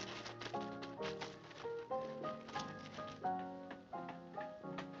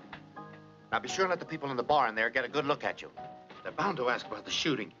 Now, be sure and let the people in the bar in there get a good look at you. They're bound to ask about the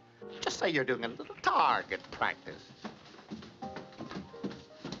shooting. Just say you're doing a little target practice.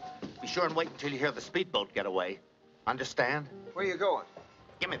 Be sure and wait until you hear the speedboat get away. Understand? Where are you going?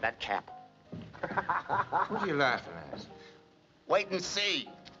 Give me that cap. What are you laughing at? Wait and see.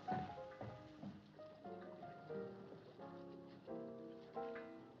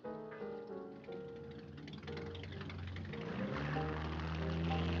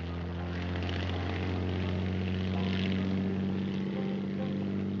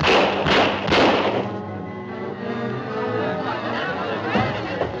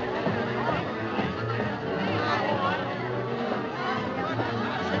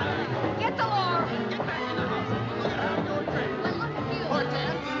 Get the law!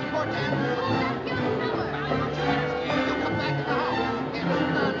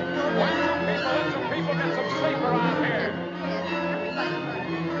 People get some sleep around here.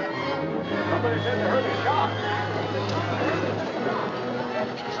 Somebody said they heard a shot.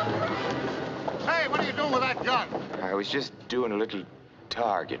 Hey, what are you doing with that gun? I was just doing a little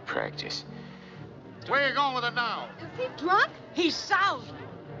target practice. Where are you going with it now? Is he drunk? He's soused.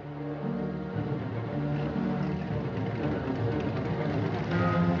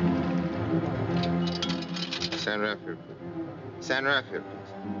 Stand right here, please. Stand right here, please.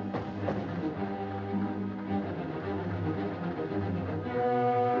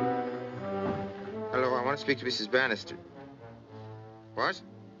 Hello, I want to speak to Mrs. Bannister. What?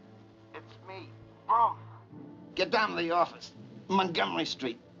 It's me, Bruce. Get down to the office, Montgomery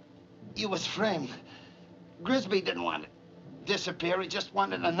Street. You was framed. Grisby didn't want to disappear. He just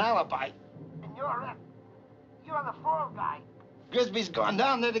wanted an alibi. And you're it. You're the fall guy. Grisby's gone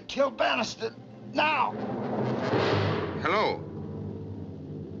down there to kill Bannister. Now! Hello?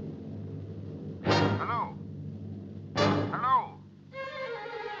 Hello? Hello?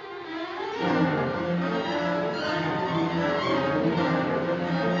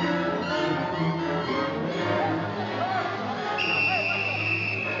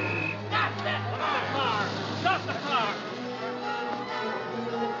 Stop the car!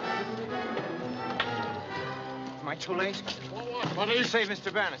 Am I too late? What do you say,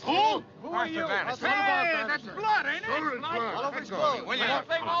 Mr. Bannister? Who? Arthur Bannister. Hey, that's blood, ain't it? Sure, it's blood. All over his Let go of me, clothes. will you? That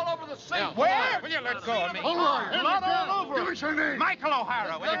thing all over the sink. Where? Will you let go of me? Blood all over. Give us your name. Michael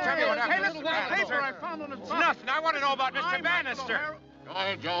O'Hara. Will you tell me what happened? Hey, listen to the paper I found on his body. Nothing. I want to know about Mr. Bannister. Go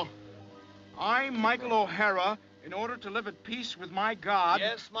ahead, Joe. I'm Michael O'Hara. In order to live at peace with my God...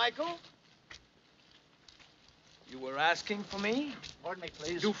 Yes, Michael? You were asking for me? Pardon me,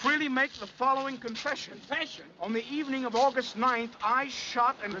 please. Do freely make the following confession. Confession? On the evening of August 9th, I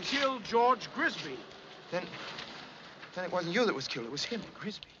shot and killed George Grisby. Then it wasn't you that was killed. It was him,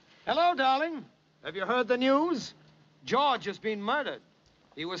 Grisby. Hello, darling. Have you heard the news? George has been murdered.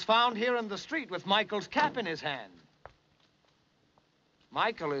 He was found here in the street with Michael's cap in his hand.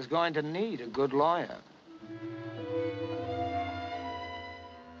 Michael is going to need a good lawyer.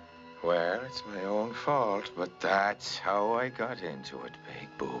 Well, it's my own fault, but that's how I got into it, big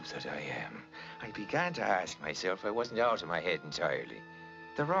boob that I am. I began to ask myself if I wasn't out of my head entirely.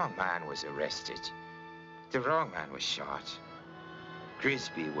 The wrong man was arrested. The wrong man was shot.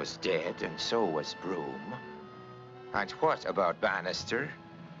 Grisby was dead, and so was Broom. And what about Bannister?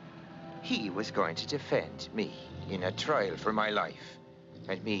 He was going to defend me in a trial for my life,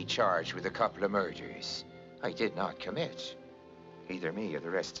 and me charged with a couple of murders I did not commit. Either me or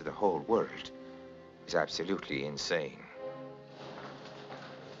the rest of the whole world was absolutely insane.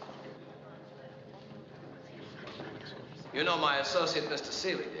 You know my associate, Mr.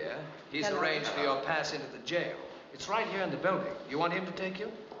 Seeley, dear. He's Hello. arranged for your pass into the jail. It's right here in the building. You want him to take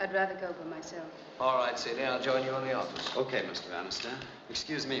you? I'd rather go by myself. All right, Seeley. I'll join you in the office. Okay, Mr. Bannister.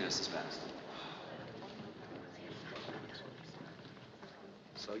 Excuse me, Mrs. Bannister.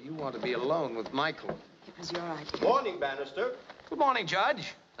 So you want to be alone with Michael? It was your idea. Morning, Bannister. Good morning,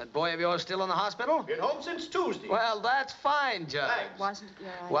 Judge. That boy of yours still in the hospital? Been home since Tuesday. Well, that's fine, Judge. Thanks. Wasn't it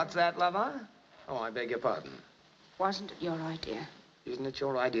your idea? What's that, lover? Oh, I beg your pardon. Wasn't it your idea? Isn't it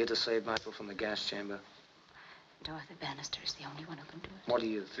your idea to save Michael from the gas chamber? And Arthur Bannister is the only one who can do it. What do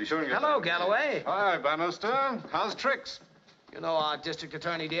you Be sure and get Hello, that. Galloway. Hi, Bannister. How's tricks? You know our district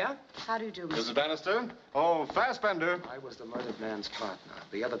attorney, dear? How do you do, Mrs. Bannister? Oh, Fassbender. I was the murdered man's partner.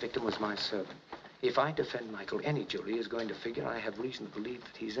 The other victim was my servant. If I defend Michael, any jury is going to figure I have reason to believe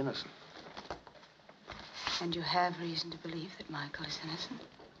that he's innocent. And you have reason to believe that Michael is innocent?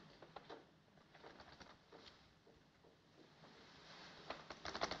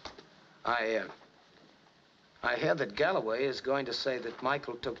 I hear that Galloway is going to say that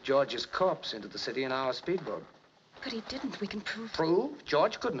Michael took George's corpse into the city in our speedboat. But he didn't. We can prove. Prove?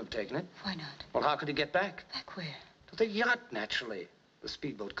 George couldn't have taken it. Why not? Well, how could he get back? Back where? To the yacht, naturally. The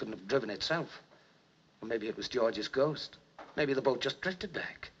speedboat couldn't have driven itself. Or maybe it was George's ghost. Maybe the boat just drifted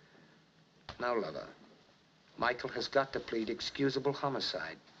back. Now, lover, Michael has got to plead excusable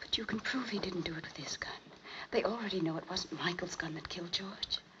homicide. But you can prove he didn't do it with his gun. They already know it wasn't Michael's gun that killed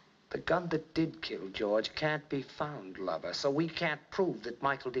George. The gun that did kill George can't be found, lover, so we can't prove that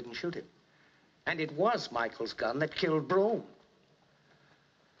Michael didn't shoot it. And it was Michael's gun that killed Broom.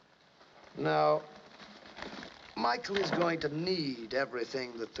 Now, Michael is going to need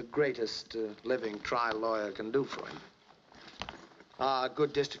everything that the greatest living trial lawyer can do for him. Our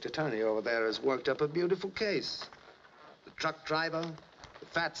good district attorney over there has worked up a beautiful case. The truck driver, the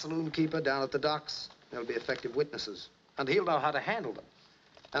fat saloon keeper down at the docks, they'll be effective witnesses. And he'll know how to handle them.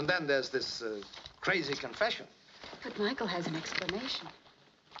 And then there's this crazy confession. But Michael has an explanation.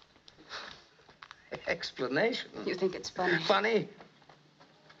 Explanation? You think it's funny? Funny?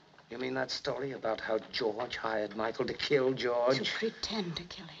 You mean that story about how George hired Michael to kill George? To pretend to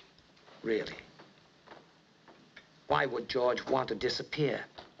kill him. Really? Why would George want to disappear?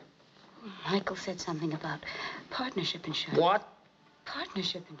 Michael said something about partnership insurance. What?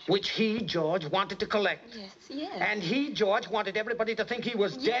 Partnership insurance. Which he, George, wanted to collect. Yes, yes. And he, George, wanted everybody to think he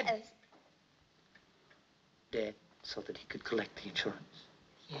was dead. Yes. Dead so that he could collect the insurance.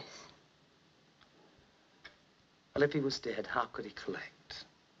 Yes. Well, if he was dead, how could he collect?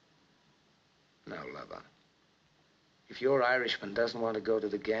 Now, lover, if your Irishman doesn't want to go to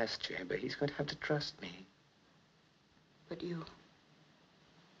the gas chamber, he's going to have to trust me. But you...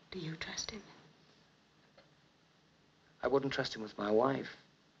 do you trust him? I wouldn't trust him with my wife.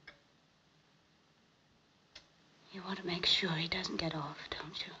 You want to make sure he doesn't get off,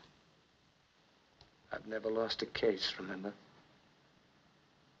 don't you? I've never lost a case, remember?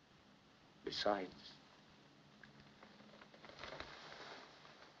 Besides...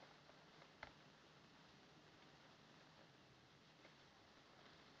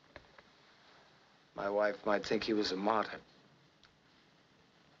 my wife might think he was a martyr.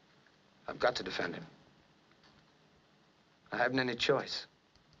 I've got to defend him. I haven't any choice.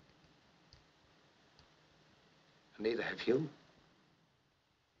 And neither have you.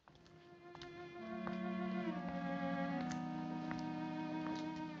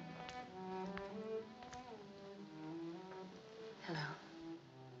 Hello.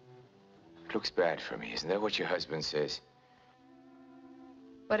 It looks bad for me. Isn't that what your husband says?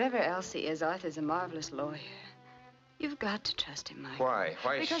 Whatever else he is, Arthur's a marvelous lawyer. You've got to trust him, Mike. Why?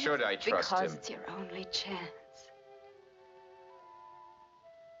 Why should I trust him? Because it's your only chance.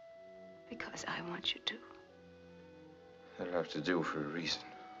 Because I want you to. That'll have to do for a reason.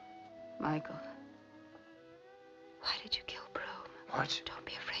 Michael, why did you kill Broom? What? Don't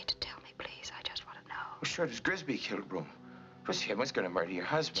be afraid to tell me, please. I just want to know. Well, sure, does Grisby kill Broom? It was him who's going to murder your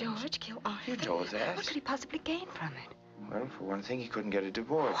husband. George kill Arthur? You know that. What could he possibly gain from it? Well, for one thing, he couldn't get a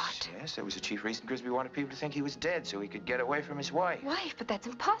divorce. What? Yes, that was the chief reason Grisby wanted people to think he was dead so he could get away from his wife. Wife? But that's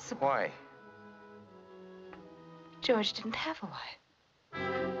impossible. Why? George didn't have a wife.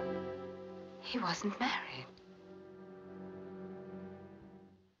 He wasn't married.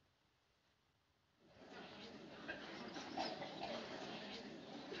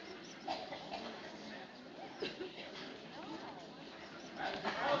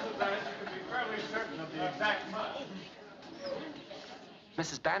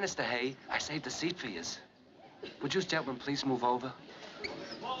 Mrs. Bannister, hey, I saved a seat for yous. Would you gentlemen please move over?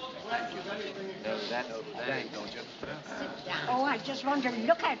 Thank, don't you? Sit down. Oh, I just want to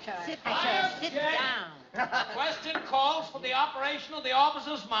look at her. Sit down. Question calls for the operation of the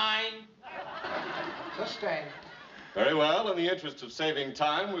officer's mind. Sustained. Very well. In the interest of saving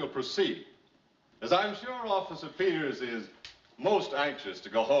time, we'll proceed. As I'm sure Officer Peters is most anxious to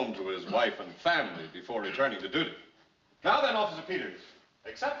go home to his wife and family before returning to duty. Now then, Officer Peters,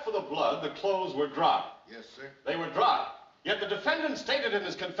 except for the blood, the clothes were dry. Yes, sir. They were dry. Yet the defendant stated in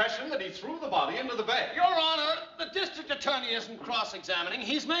his confession that he threw the body into the bay. Your Honor, the district attorney isn't cross-examining.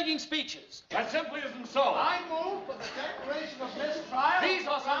 He's making speeches. That simply isn't so. I move for the declaration of mistrial. These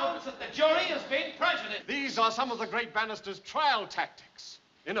are grounds that the jury is being prejudiced. These are some of the great Bannister's trial tactics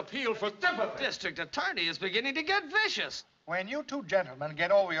in appeal for sympathy. District attorney is beginning to get vicious. When you two gentlemen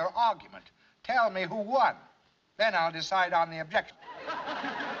get over your argument, tell me who won. Then I'll decide on the objection.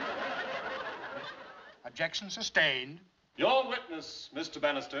 Objection sustained. Your witness, Mr.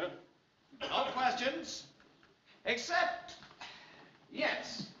 Bannister. No questions, except,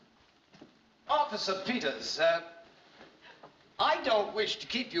 yes. Officer Peters, I don't wish to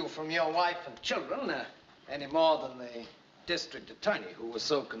keep you from your wife and children any more than the district attorney who was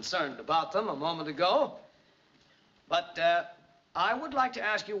so concerned about them a moment ago. But I would like to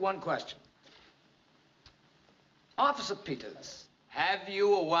ask you one question. Officer Peters, have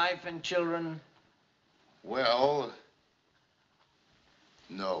you a wife and children? Well,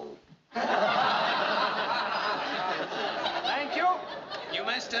 no. Thank you. You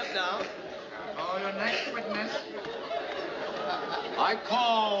may step down. Oh, your next witness. I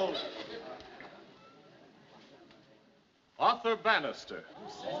call Arthur Bannister.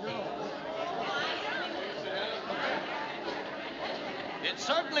 It's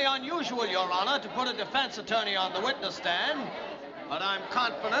certainly unusual, Your Honor, to put a defense attorney on the witness stand, but I'm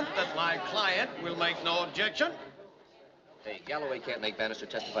confident that my client will make no objection. Hey, Galloway can't make Bannister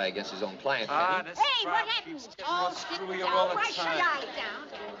testify against his own client, Hey, can he? what happened? Oh, sit down. Why should I down?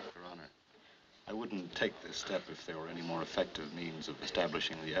 Your Honor, I wouldn't take this step if there were any more effective means of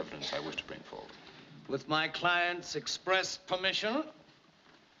establishing the evidence I wish to bring forward. With my client's express permission.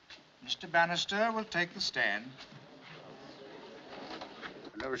 Mr. Bannister will take the stand.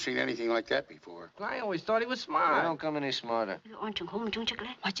 I've never seen anything like that before. I always thought he was smart. I don't come any smarter. You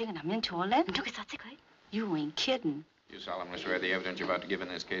ain't kidding. You solemnly swear the evidence you're about to give in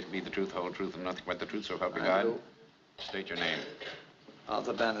this case be the truth, whole truth, and nothing but the truth, so help you God? State your name.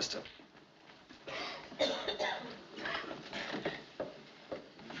 Arthur Bannister.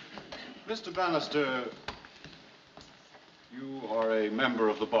 Mr. Bannister, you are a member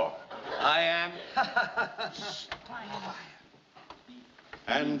of the bar. I am.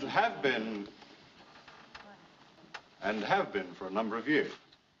 And have been for a number of years.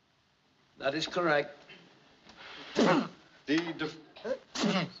 That is correct. The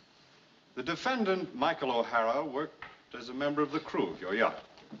defendant, Michael O'Hara, worked as a member of the crew of your yacht.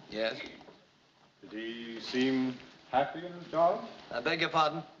 Yes. Did he seem happy in his job? I beg your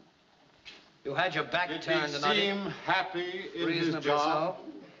pardon? You had your back turned and Did he seem happy in his job? So.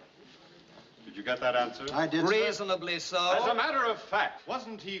 Did you get that answer? I did, sir. Reasonably so. As a matter of fact,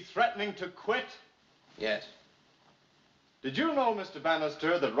 wasn't he threatening to quit? Yes. Did you know, Mr.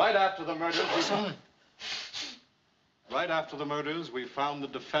 Bannister, that right after the murders, we found the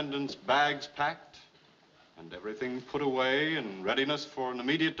defendant's bags packed and everything put away in readiness for an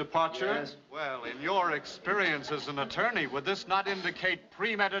immediate departure? Yes. Well, in your experience as an attorney, would this not indicate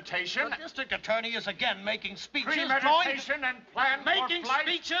premeditation? The district attorney is again making speeches, Premeditation and plan making for flight?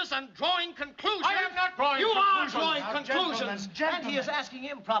 speeches and drawing conclusions. I am not drawing you conclusions. You are drawing Now, conclusions. And he is asking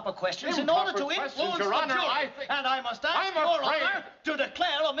improper questions in Improper order to questions, influence Your the Honor, jury. I think- And I must ask I'm Your afraid- Honor to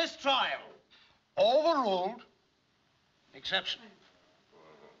declare a mistrial. Overruled. Exception.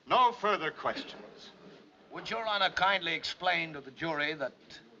 No further questions. Would Your Honor kindly explain to the jury that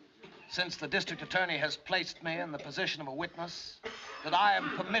since the district attorney has placed me in the position of a witness, that I am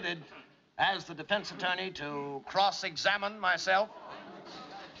permitted, as the defense attorney, to cross-examine myself?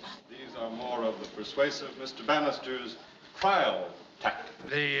 These are more of the persuasive Mr. Bannister's trial tactics.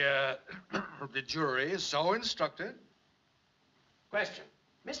 The jury is so instructed. Question.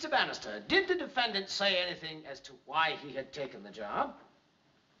 Mr. Bannister, did the defendant say anything as to why he had taken the job?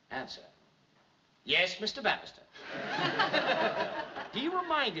 Answer. Yes, Mr. Bannister. He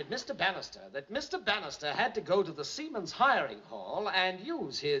reminded Mr. Bannister that Mr. Bannister had to go to the seaman's hiring hall and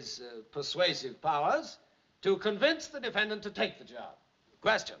use his persuasive powers to convince the defendant to take the job.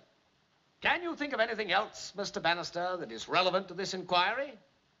 Question. Can you think of anything else, Mr. Bannister, that is relevant to this inquiry?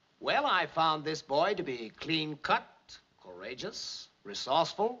 Well, I found this boy to be clean-cut, courageous,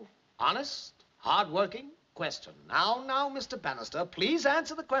 resourceful, honest, hardworking. Question. Now, Mr. Bannister, please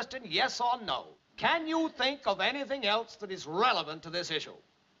answer the question yes or no. Can you think of anything else that is relevant to this issue?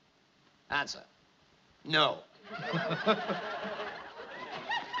 Answer. No.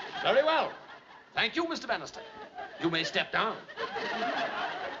 Very well. Thank you, Mr. Bannister. You may step down.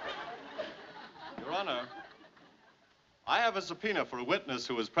 Your Honor, I have a subpoena for a witness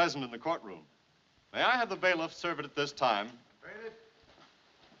who was present in the courtroom. May I have the bailiff serve it at this time? Bailiff,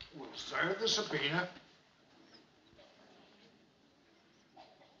 we'll serve the subpoena.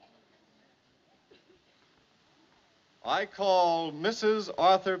 I call Mrs.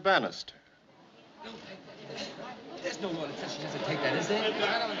 Arthur Bannister. There's no law that says she has to take that, is there?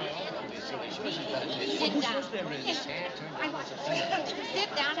 I don't know. Sit down. There is.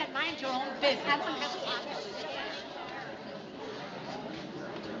 Sit down and mind your own business.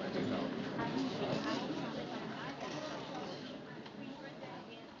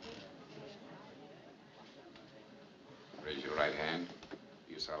 Raise your right hand.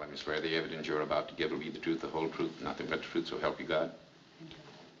 You solemnly swear the evidence you're about to give will be the truth, the whole truth, nothing but the truth, so help you God?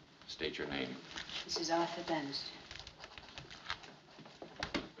 State your name. Mrs. Arthur Bannister.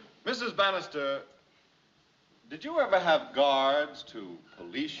 Mrs. Bannister, did you ever have guards to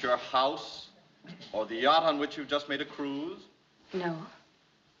police your house or the yacht on which you've just made a cruise? No,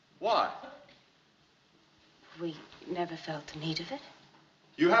 Why? we never felt the need of it.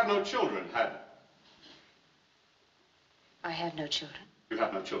 You have no children, have you? I have no children. You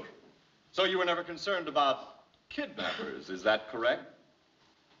have no children. So you were never concerned about kidnappers, is that correct?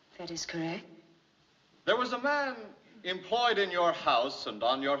 That is correct. There was a man employed in your house and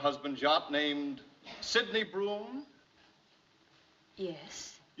on your husband's yacht named Sidney Broom?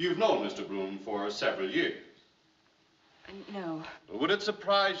 Yes. You've known Mr. Broom for several years. No. Would it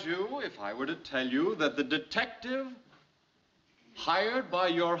surprise you if I were to tell you that the detective hired by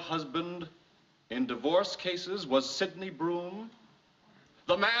your husband in divorce cases was Sidney Broom?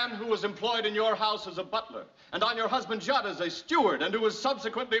 The man who was employed in your house as a butler and on your husband's yacht as a steward and who was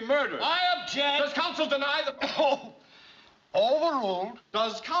subsequently murdered. I object. Does counsel deny that... Oh, overruled.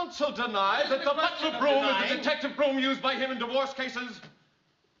 Does counsel deny that the butler Broom is the detective Broom used by him in divorce cases?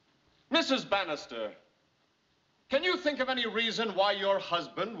 Mrs. Bannister, can you think of any reason why your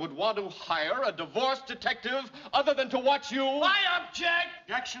husband would want to hire a divorce detective other than to watch you? I object.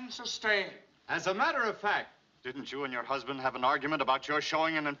 Objection sustained. As a matter of fact, didn't you and your husband have an argument about your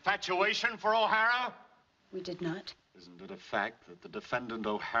showing an infatuation for O'Hara? We did not. Isn't it a fact that the defendant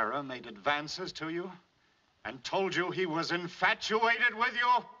O'Hara made advances to you and told you he was infatuated with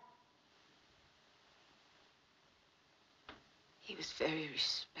you? He was very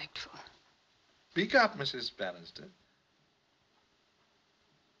respectful. Speak up, Mrs. Bannister.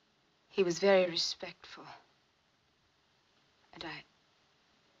 He was very respectful. And I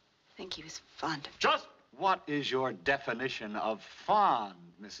think he was fond of... Just what is your definition of fond,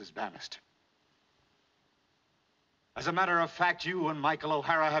 Mrs. Bannister? As a matter of fact, you and Michael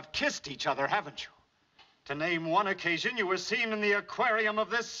O'Hara have kissed each other, haven't you? To name one occasion, you were seen in the aquarium of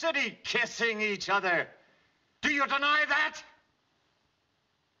this city kissing each other. Do you deny that?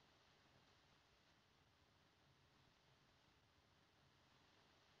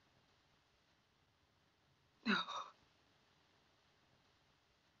 No.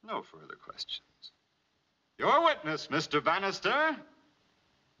 No further questions. Your witness, Mr. Bannister.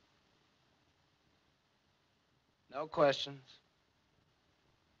 No questions.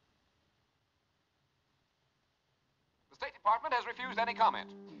 The State Department has refused any comment.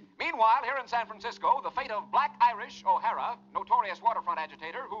 Meanwhile, here in San Francisco, the fate of Black Irish O'Hara, notorious waterfront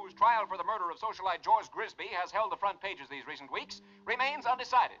agitator whose trial for the murder of socialite George Grisby has held the front pages these recent weeks, remains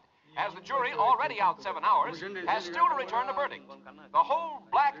undecided, as the jury, already out 7 hours, has still to return a verdict. The whole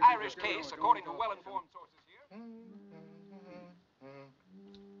Black Irish case, according to well-informed sources here...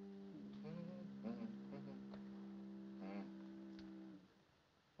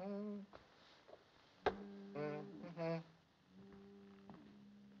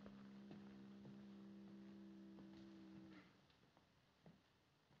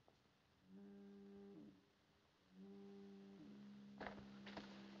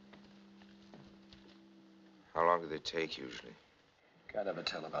 How long do they take usually? Can't ever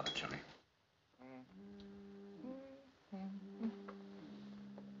tell about it, Jimmy.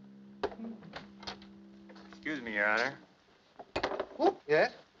 Excuse me, Your Honor. Oh,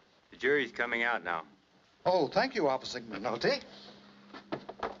 yes? The jury's coming out now. Oh, thank you, Officer Minotti.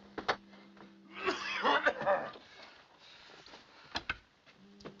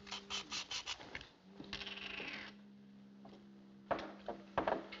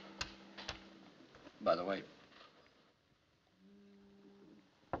 By the way,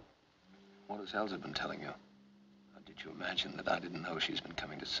 does Elsa been telling you? Or did you imagine that I didn't know she's been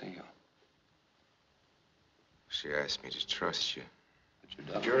coming to see you? She asked me to trust you. But you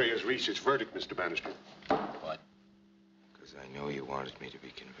The don't. jury has reached its verdict, Mr. Bannister. What? Because I know you wanted me to be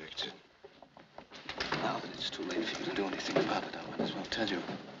convicted. Now that it's too late for you to do anything about it, I might as well tell you.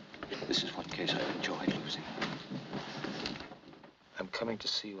 This is one case I've enjoyed losing. I'm coming to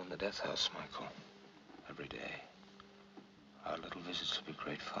see you in the death house, Michael. Every day. Our little visits will be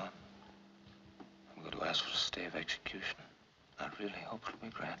great fun. I'm going to ask for a stay of execution. I really hope it'll be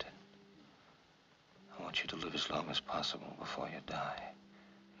granted. I want you to live as long as possible before you die.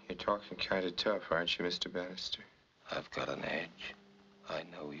 You're talking kind of tough, aren't you, Mr. Bannister? I've got an edge. I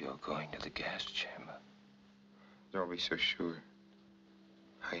know you're going to the gas chamber. Don't be so sure.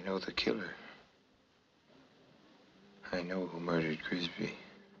 I know the killer. I know who murdered Grisby.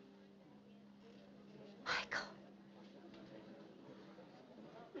 Michael.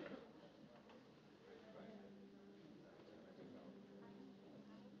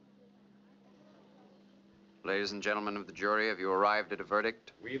 Ladies and gentlemen of the jury, have you arrived at a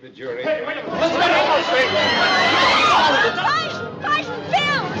verdict? We, the jury. Hey, wait a minute. Tyson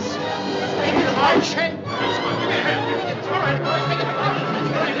Films!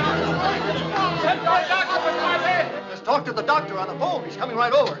 Just talk to the doctor on the phone. He's coming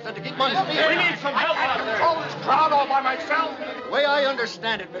right over. Said to keep him on his feet. We need some help out there. I can't control this crowd all by myself. The way I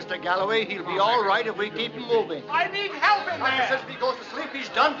understand it, Mr. Galloway, he'll be all right if we keep him moving. I need help in Doctor there. says if he goes to sleep, he's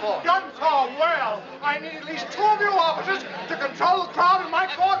done for. Done for? Well, I need at least 2 of you officers to control the crowd in my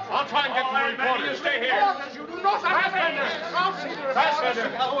courtroom. I'll try and get the reporters. You stay here. Reporters, you do not have to. I'll see the reporters.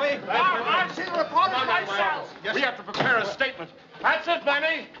 Galloway. I'll see the reporters myself. Yes, we have to prepare a statement. That's it,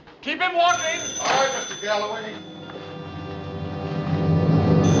 Benny. Keep him walking. All right, Mr. Galloway.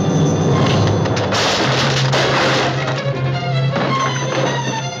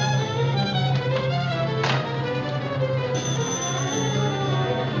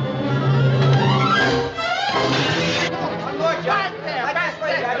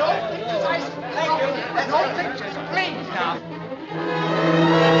 No pictures, please, now.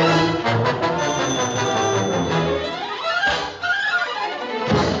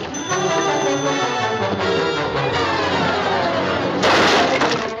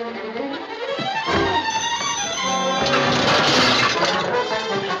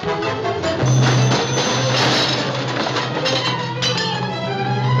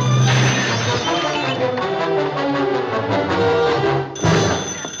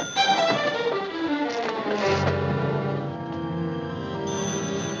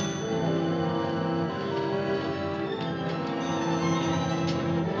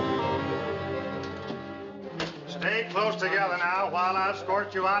 Stay close together now while I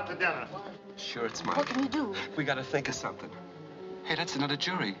escort you out to dinner. Sure, it's Mike. What can you do? We gotta think of something. Hey, that's another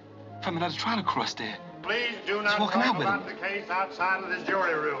jury from another trial across there. Please do not walking talk out with about the case outside of this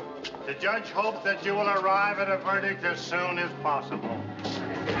jury room. The judge hopes that you will arrive at a verdict as soon as possible.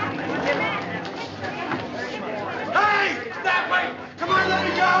 Hey! Stop me! Come on, let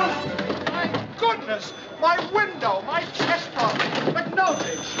me go! My goodness! My window, my chest bump,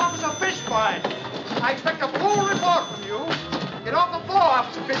 McNulty, Officer Fishbine. I expect a full report from you. Get off the floor,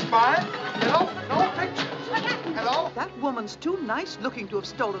 Officer Fishbine. Hello? No pictures. Hello? That woman's too nice looking to have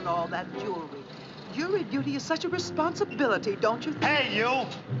stolen all that jewelry. Jury duty is such a responsibility, don't you think? Hey, you!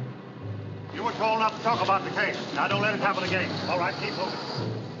 You were told not to talk about the case. Now, don't let it happen again. All right, keep moving.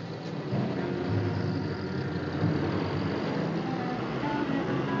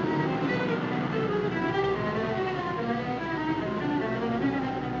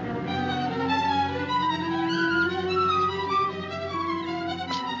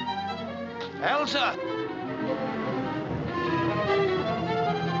 Elsa!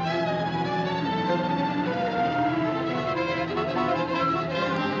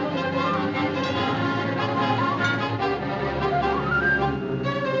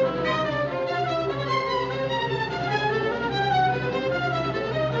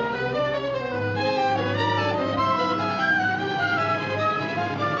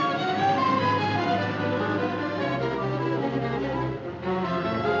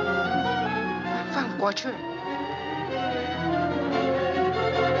 Watcher.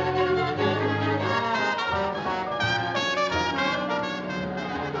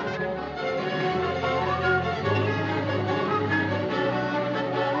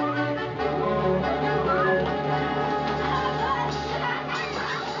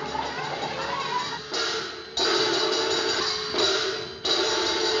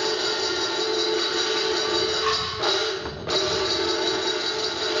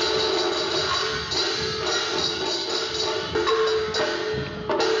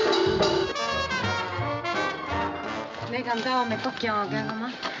 tham gia mấy cuộc trò kia không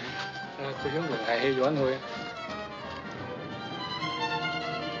á? Cô hướng của ai hay doán thôi.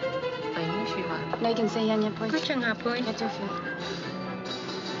 頂住嘛！你件四人一杯，嗰場下杯一隻款。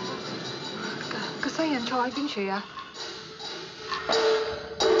個西人坐喺邊處啊？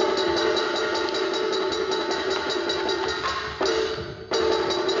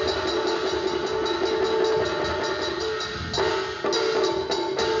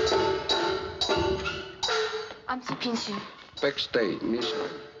啱知邊處？ Backstage, Miss.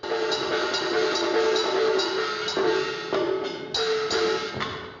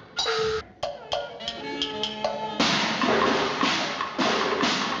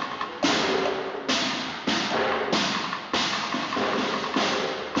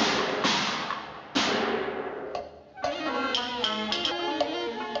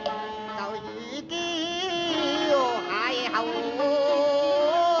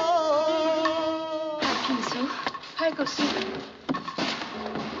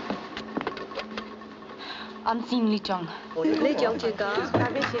 Anh xin ly chồng. Ly chồng chưa có. Ba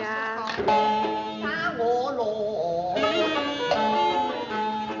biết chưa? Phá ngộ lộ.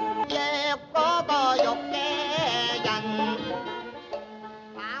 Dẹp có bờ dọc khe dành.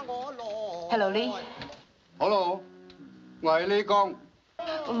 Phá ngộ lộ. Hello Ly. Hello. Tôi là Ly Quang.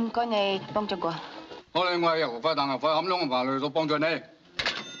 Không có nhờ幫助過. 我哋係油快，但係快冚窿嘅話嚟到幫助你。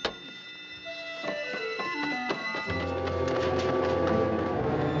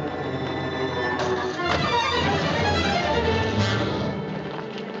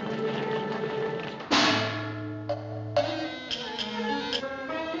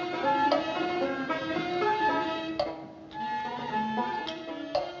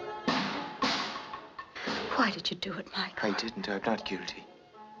Why did you do it, Michael? I didn't. I'm not guilty.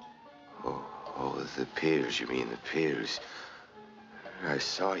 Oh, the pills, you mean the pills. I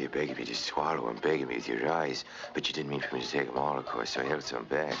saw you begging me to swallow them, begging me with your eyes, but you didn't mean for me to take them all, of course, so I held some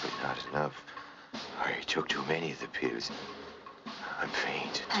back, but not enough. I took too many of the pills. I'm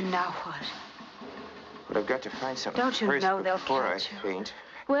faint. And now what? But I've got to find something Don't you first know they'll before I catch you? faint.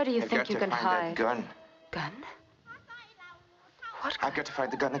 Where do you I've think got you to can find hide? that gun. Gun? What I've got to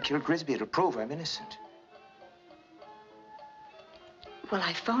find the gun that killed Grisby. It'll prove I'm innocent. Well,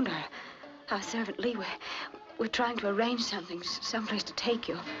 I phoned her. Our servant Lee, we're trying to arrange something, someplace to take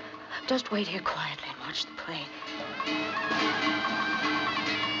you. Just wait here quietly and watch the play.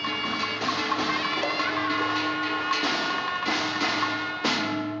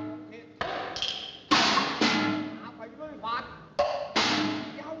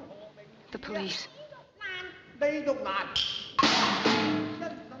 The police.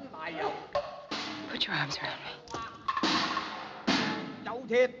 Put your arms around me. 有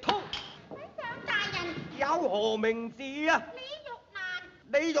鐵通。警長大人。有何名字啊？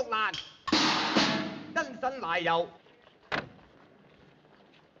李玉蘭。因身賴有。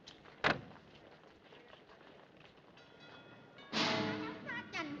殺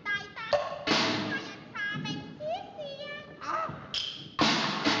人大膽，派人查明此事啊！啊！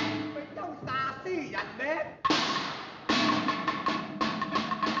佢都殺私人咩？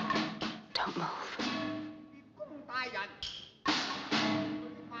 Don't move. 公大人。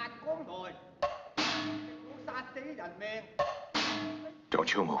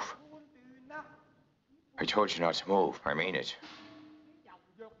 Don't you move. I told you not to move. I mean it.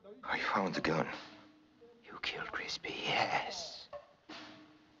 I found the gun. You killed Grisby, yes.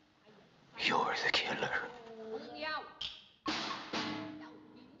 You're the killer.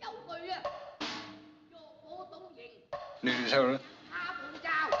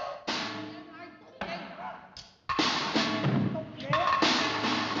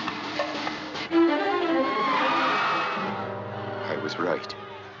 I was right.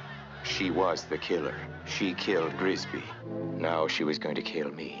 She was the killer. She killed Grisby. Now she was going to kill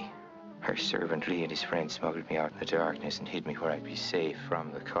me. Her servant Lee and his friend smuggled me out in the darkness and hid me where I'd be safe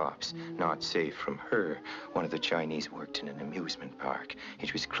from the cops. Not safe from her. One of the Chinese worked in an amusement park.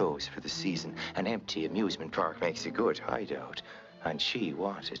 It was closed for the season. An empty amusement park makes a good hideout. And she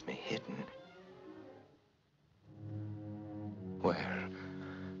wanted me hidden. Well,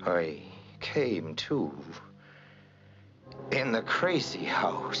 I came to in the crazy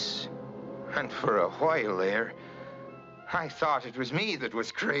house. And for a while there, I thought it was me that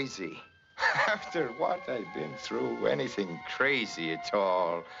was crazy. After what I'd been through, anything crazy at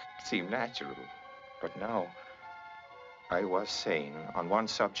all seemed natural. But now, I was sane on one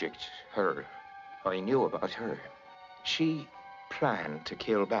subject, her. I knew about her. She planned to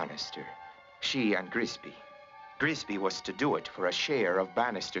kill Bannister. She and Grisby. Grisby was to do it for a share of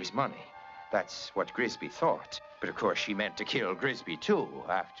Bannister's money. That's what Grisby thought. But of course, she meant to kill Grisby, too,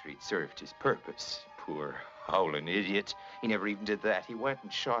 after he'd served his purpose. Poor howling idiot. He never even did that. He went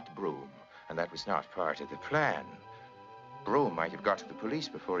and shot Broom, and that was not part of the plan. Broom might have got to the police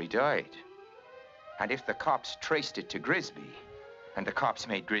before he died. And if the cops traced it to Grisby, and the cops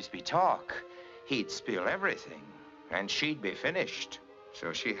made Grisby talk, he'd spill everything, and she'd be finished.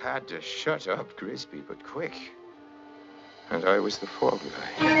 So she had to shut up Grisby, but quick. And I was the fall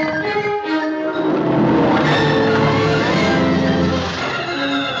guy.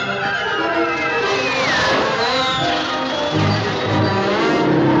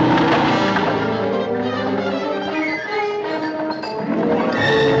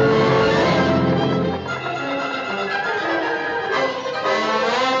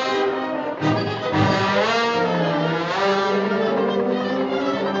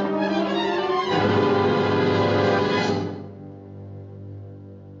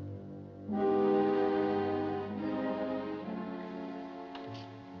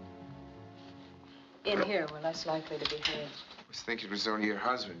 In here, we're less likely to be heard. I was thinking it was only your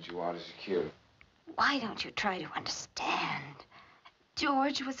husband you wanted to kill. Why don't you try to understand?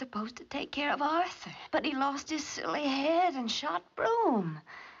 George was supposed to take care of Arthur, but he lost his silly head and shot Broom.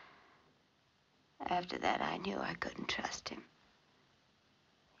 After that, I knew I couldn't trust him.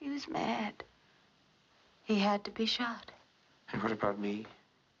 He was mad. He had to be shot. And what about me?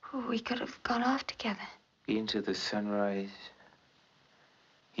 We could have gone off together. Into the sunrise.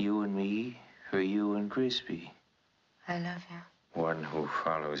 You and me, or you and Grisby. I love you. One who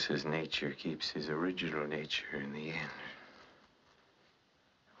follows his nature keeps his original nature in the end.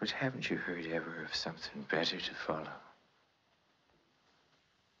 But haven't you heard ever of something better to follow?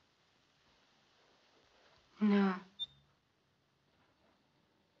 No.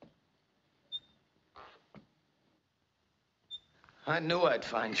 I knew I'd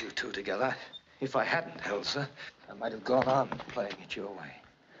find you two together. If I hadn't, Elsa, I might have gone on playing it your way.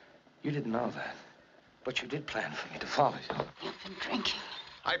 You didn't know that, but you did plan for me to follow you. You've been drinking.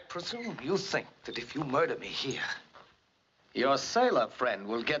 I presume you think that if you murder me here, your sailor friend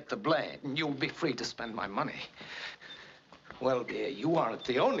will get the blame, and you'll be free to spend my money. Well, dear, you aren't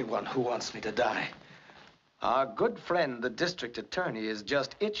the only one who wants me to die. Our good friend, the district attorney, is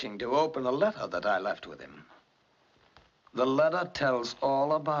just itching to open a letter that I left with him. The letter tells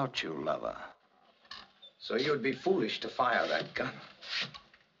all about you, lover. So you'd be foolish to fire that gun.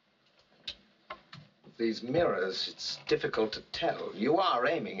 With these mirrors, it's difficult to tell. You are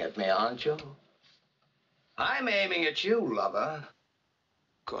aiming at me, aren't you? I'm aiming at you, lover.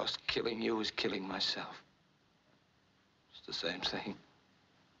 Of course, killing you is killing myself. It's the same thing.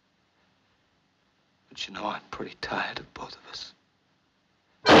 But you know, I'm pretty tired of both of us.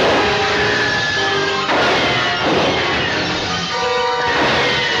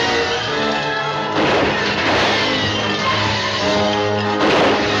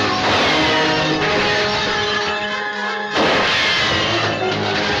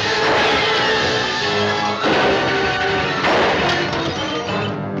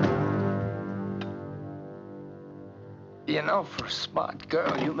 You know, for a smart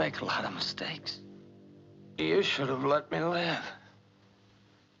girl, you make a lot of mistakes. You should have let me live.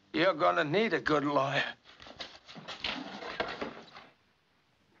 You're gonna need a good lawyer.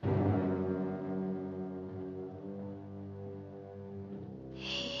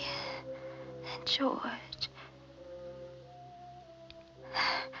 He and George.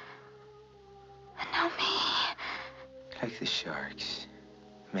 And now me. Like the sharks,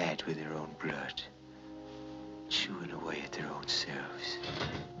 mad with their own blood, chewing away at their own selves.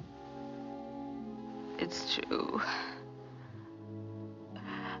 It's true.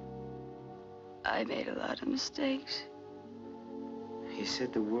 I made a lot of mistakes. You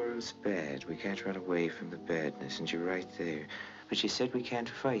said the world's bad. We can't run away from the badness, and you're right there. But you said we can't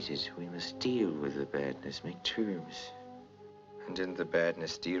fight it. We must deal with the badness, make terms. And in the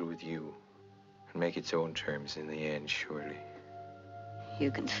badness, deal with you. And make its own terms in the end, surely.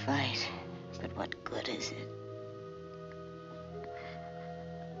 You can fight, but what good is it?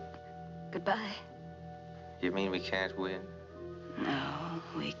 Goodbye. You mean we can't win? No,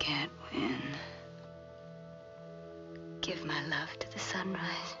 we can't win. Give my love to the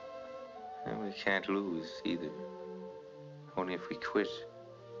sunrise. And we can't lose either. Only if we quit.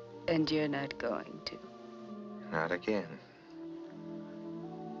 And you're not going to. Not again.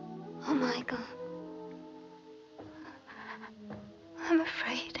 Oh, Michael. I'm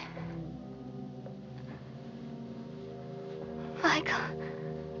afraid. Michael.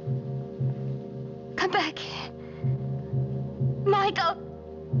 Come back here. Michael.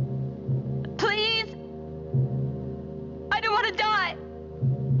 Please. I don't want to die.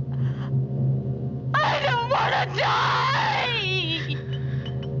 I don't want to die!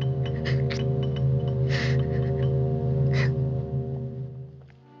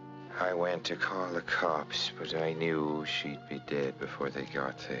 meant to call the cops, but I knew she'd be dead before they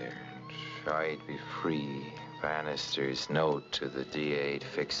got there. And I'd be free. Bannister's note to the DA'd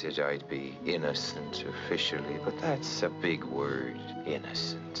fix it. I'd be innocent officially, but that's a big word,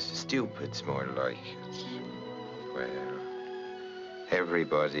 innocent. Stupid's more like it. Well,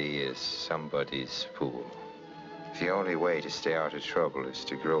 everybody is somebody's fool. The only way to stay out of trouble is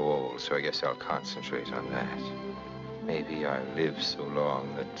to grow old, so I guess I'll concentrate on that. Maybe I'll live so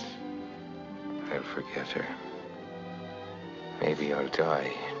long that I'll forget her. Maybe I'll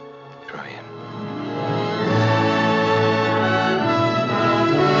die trying.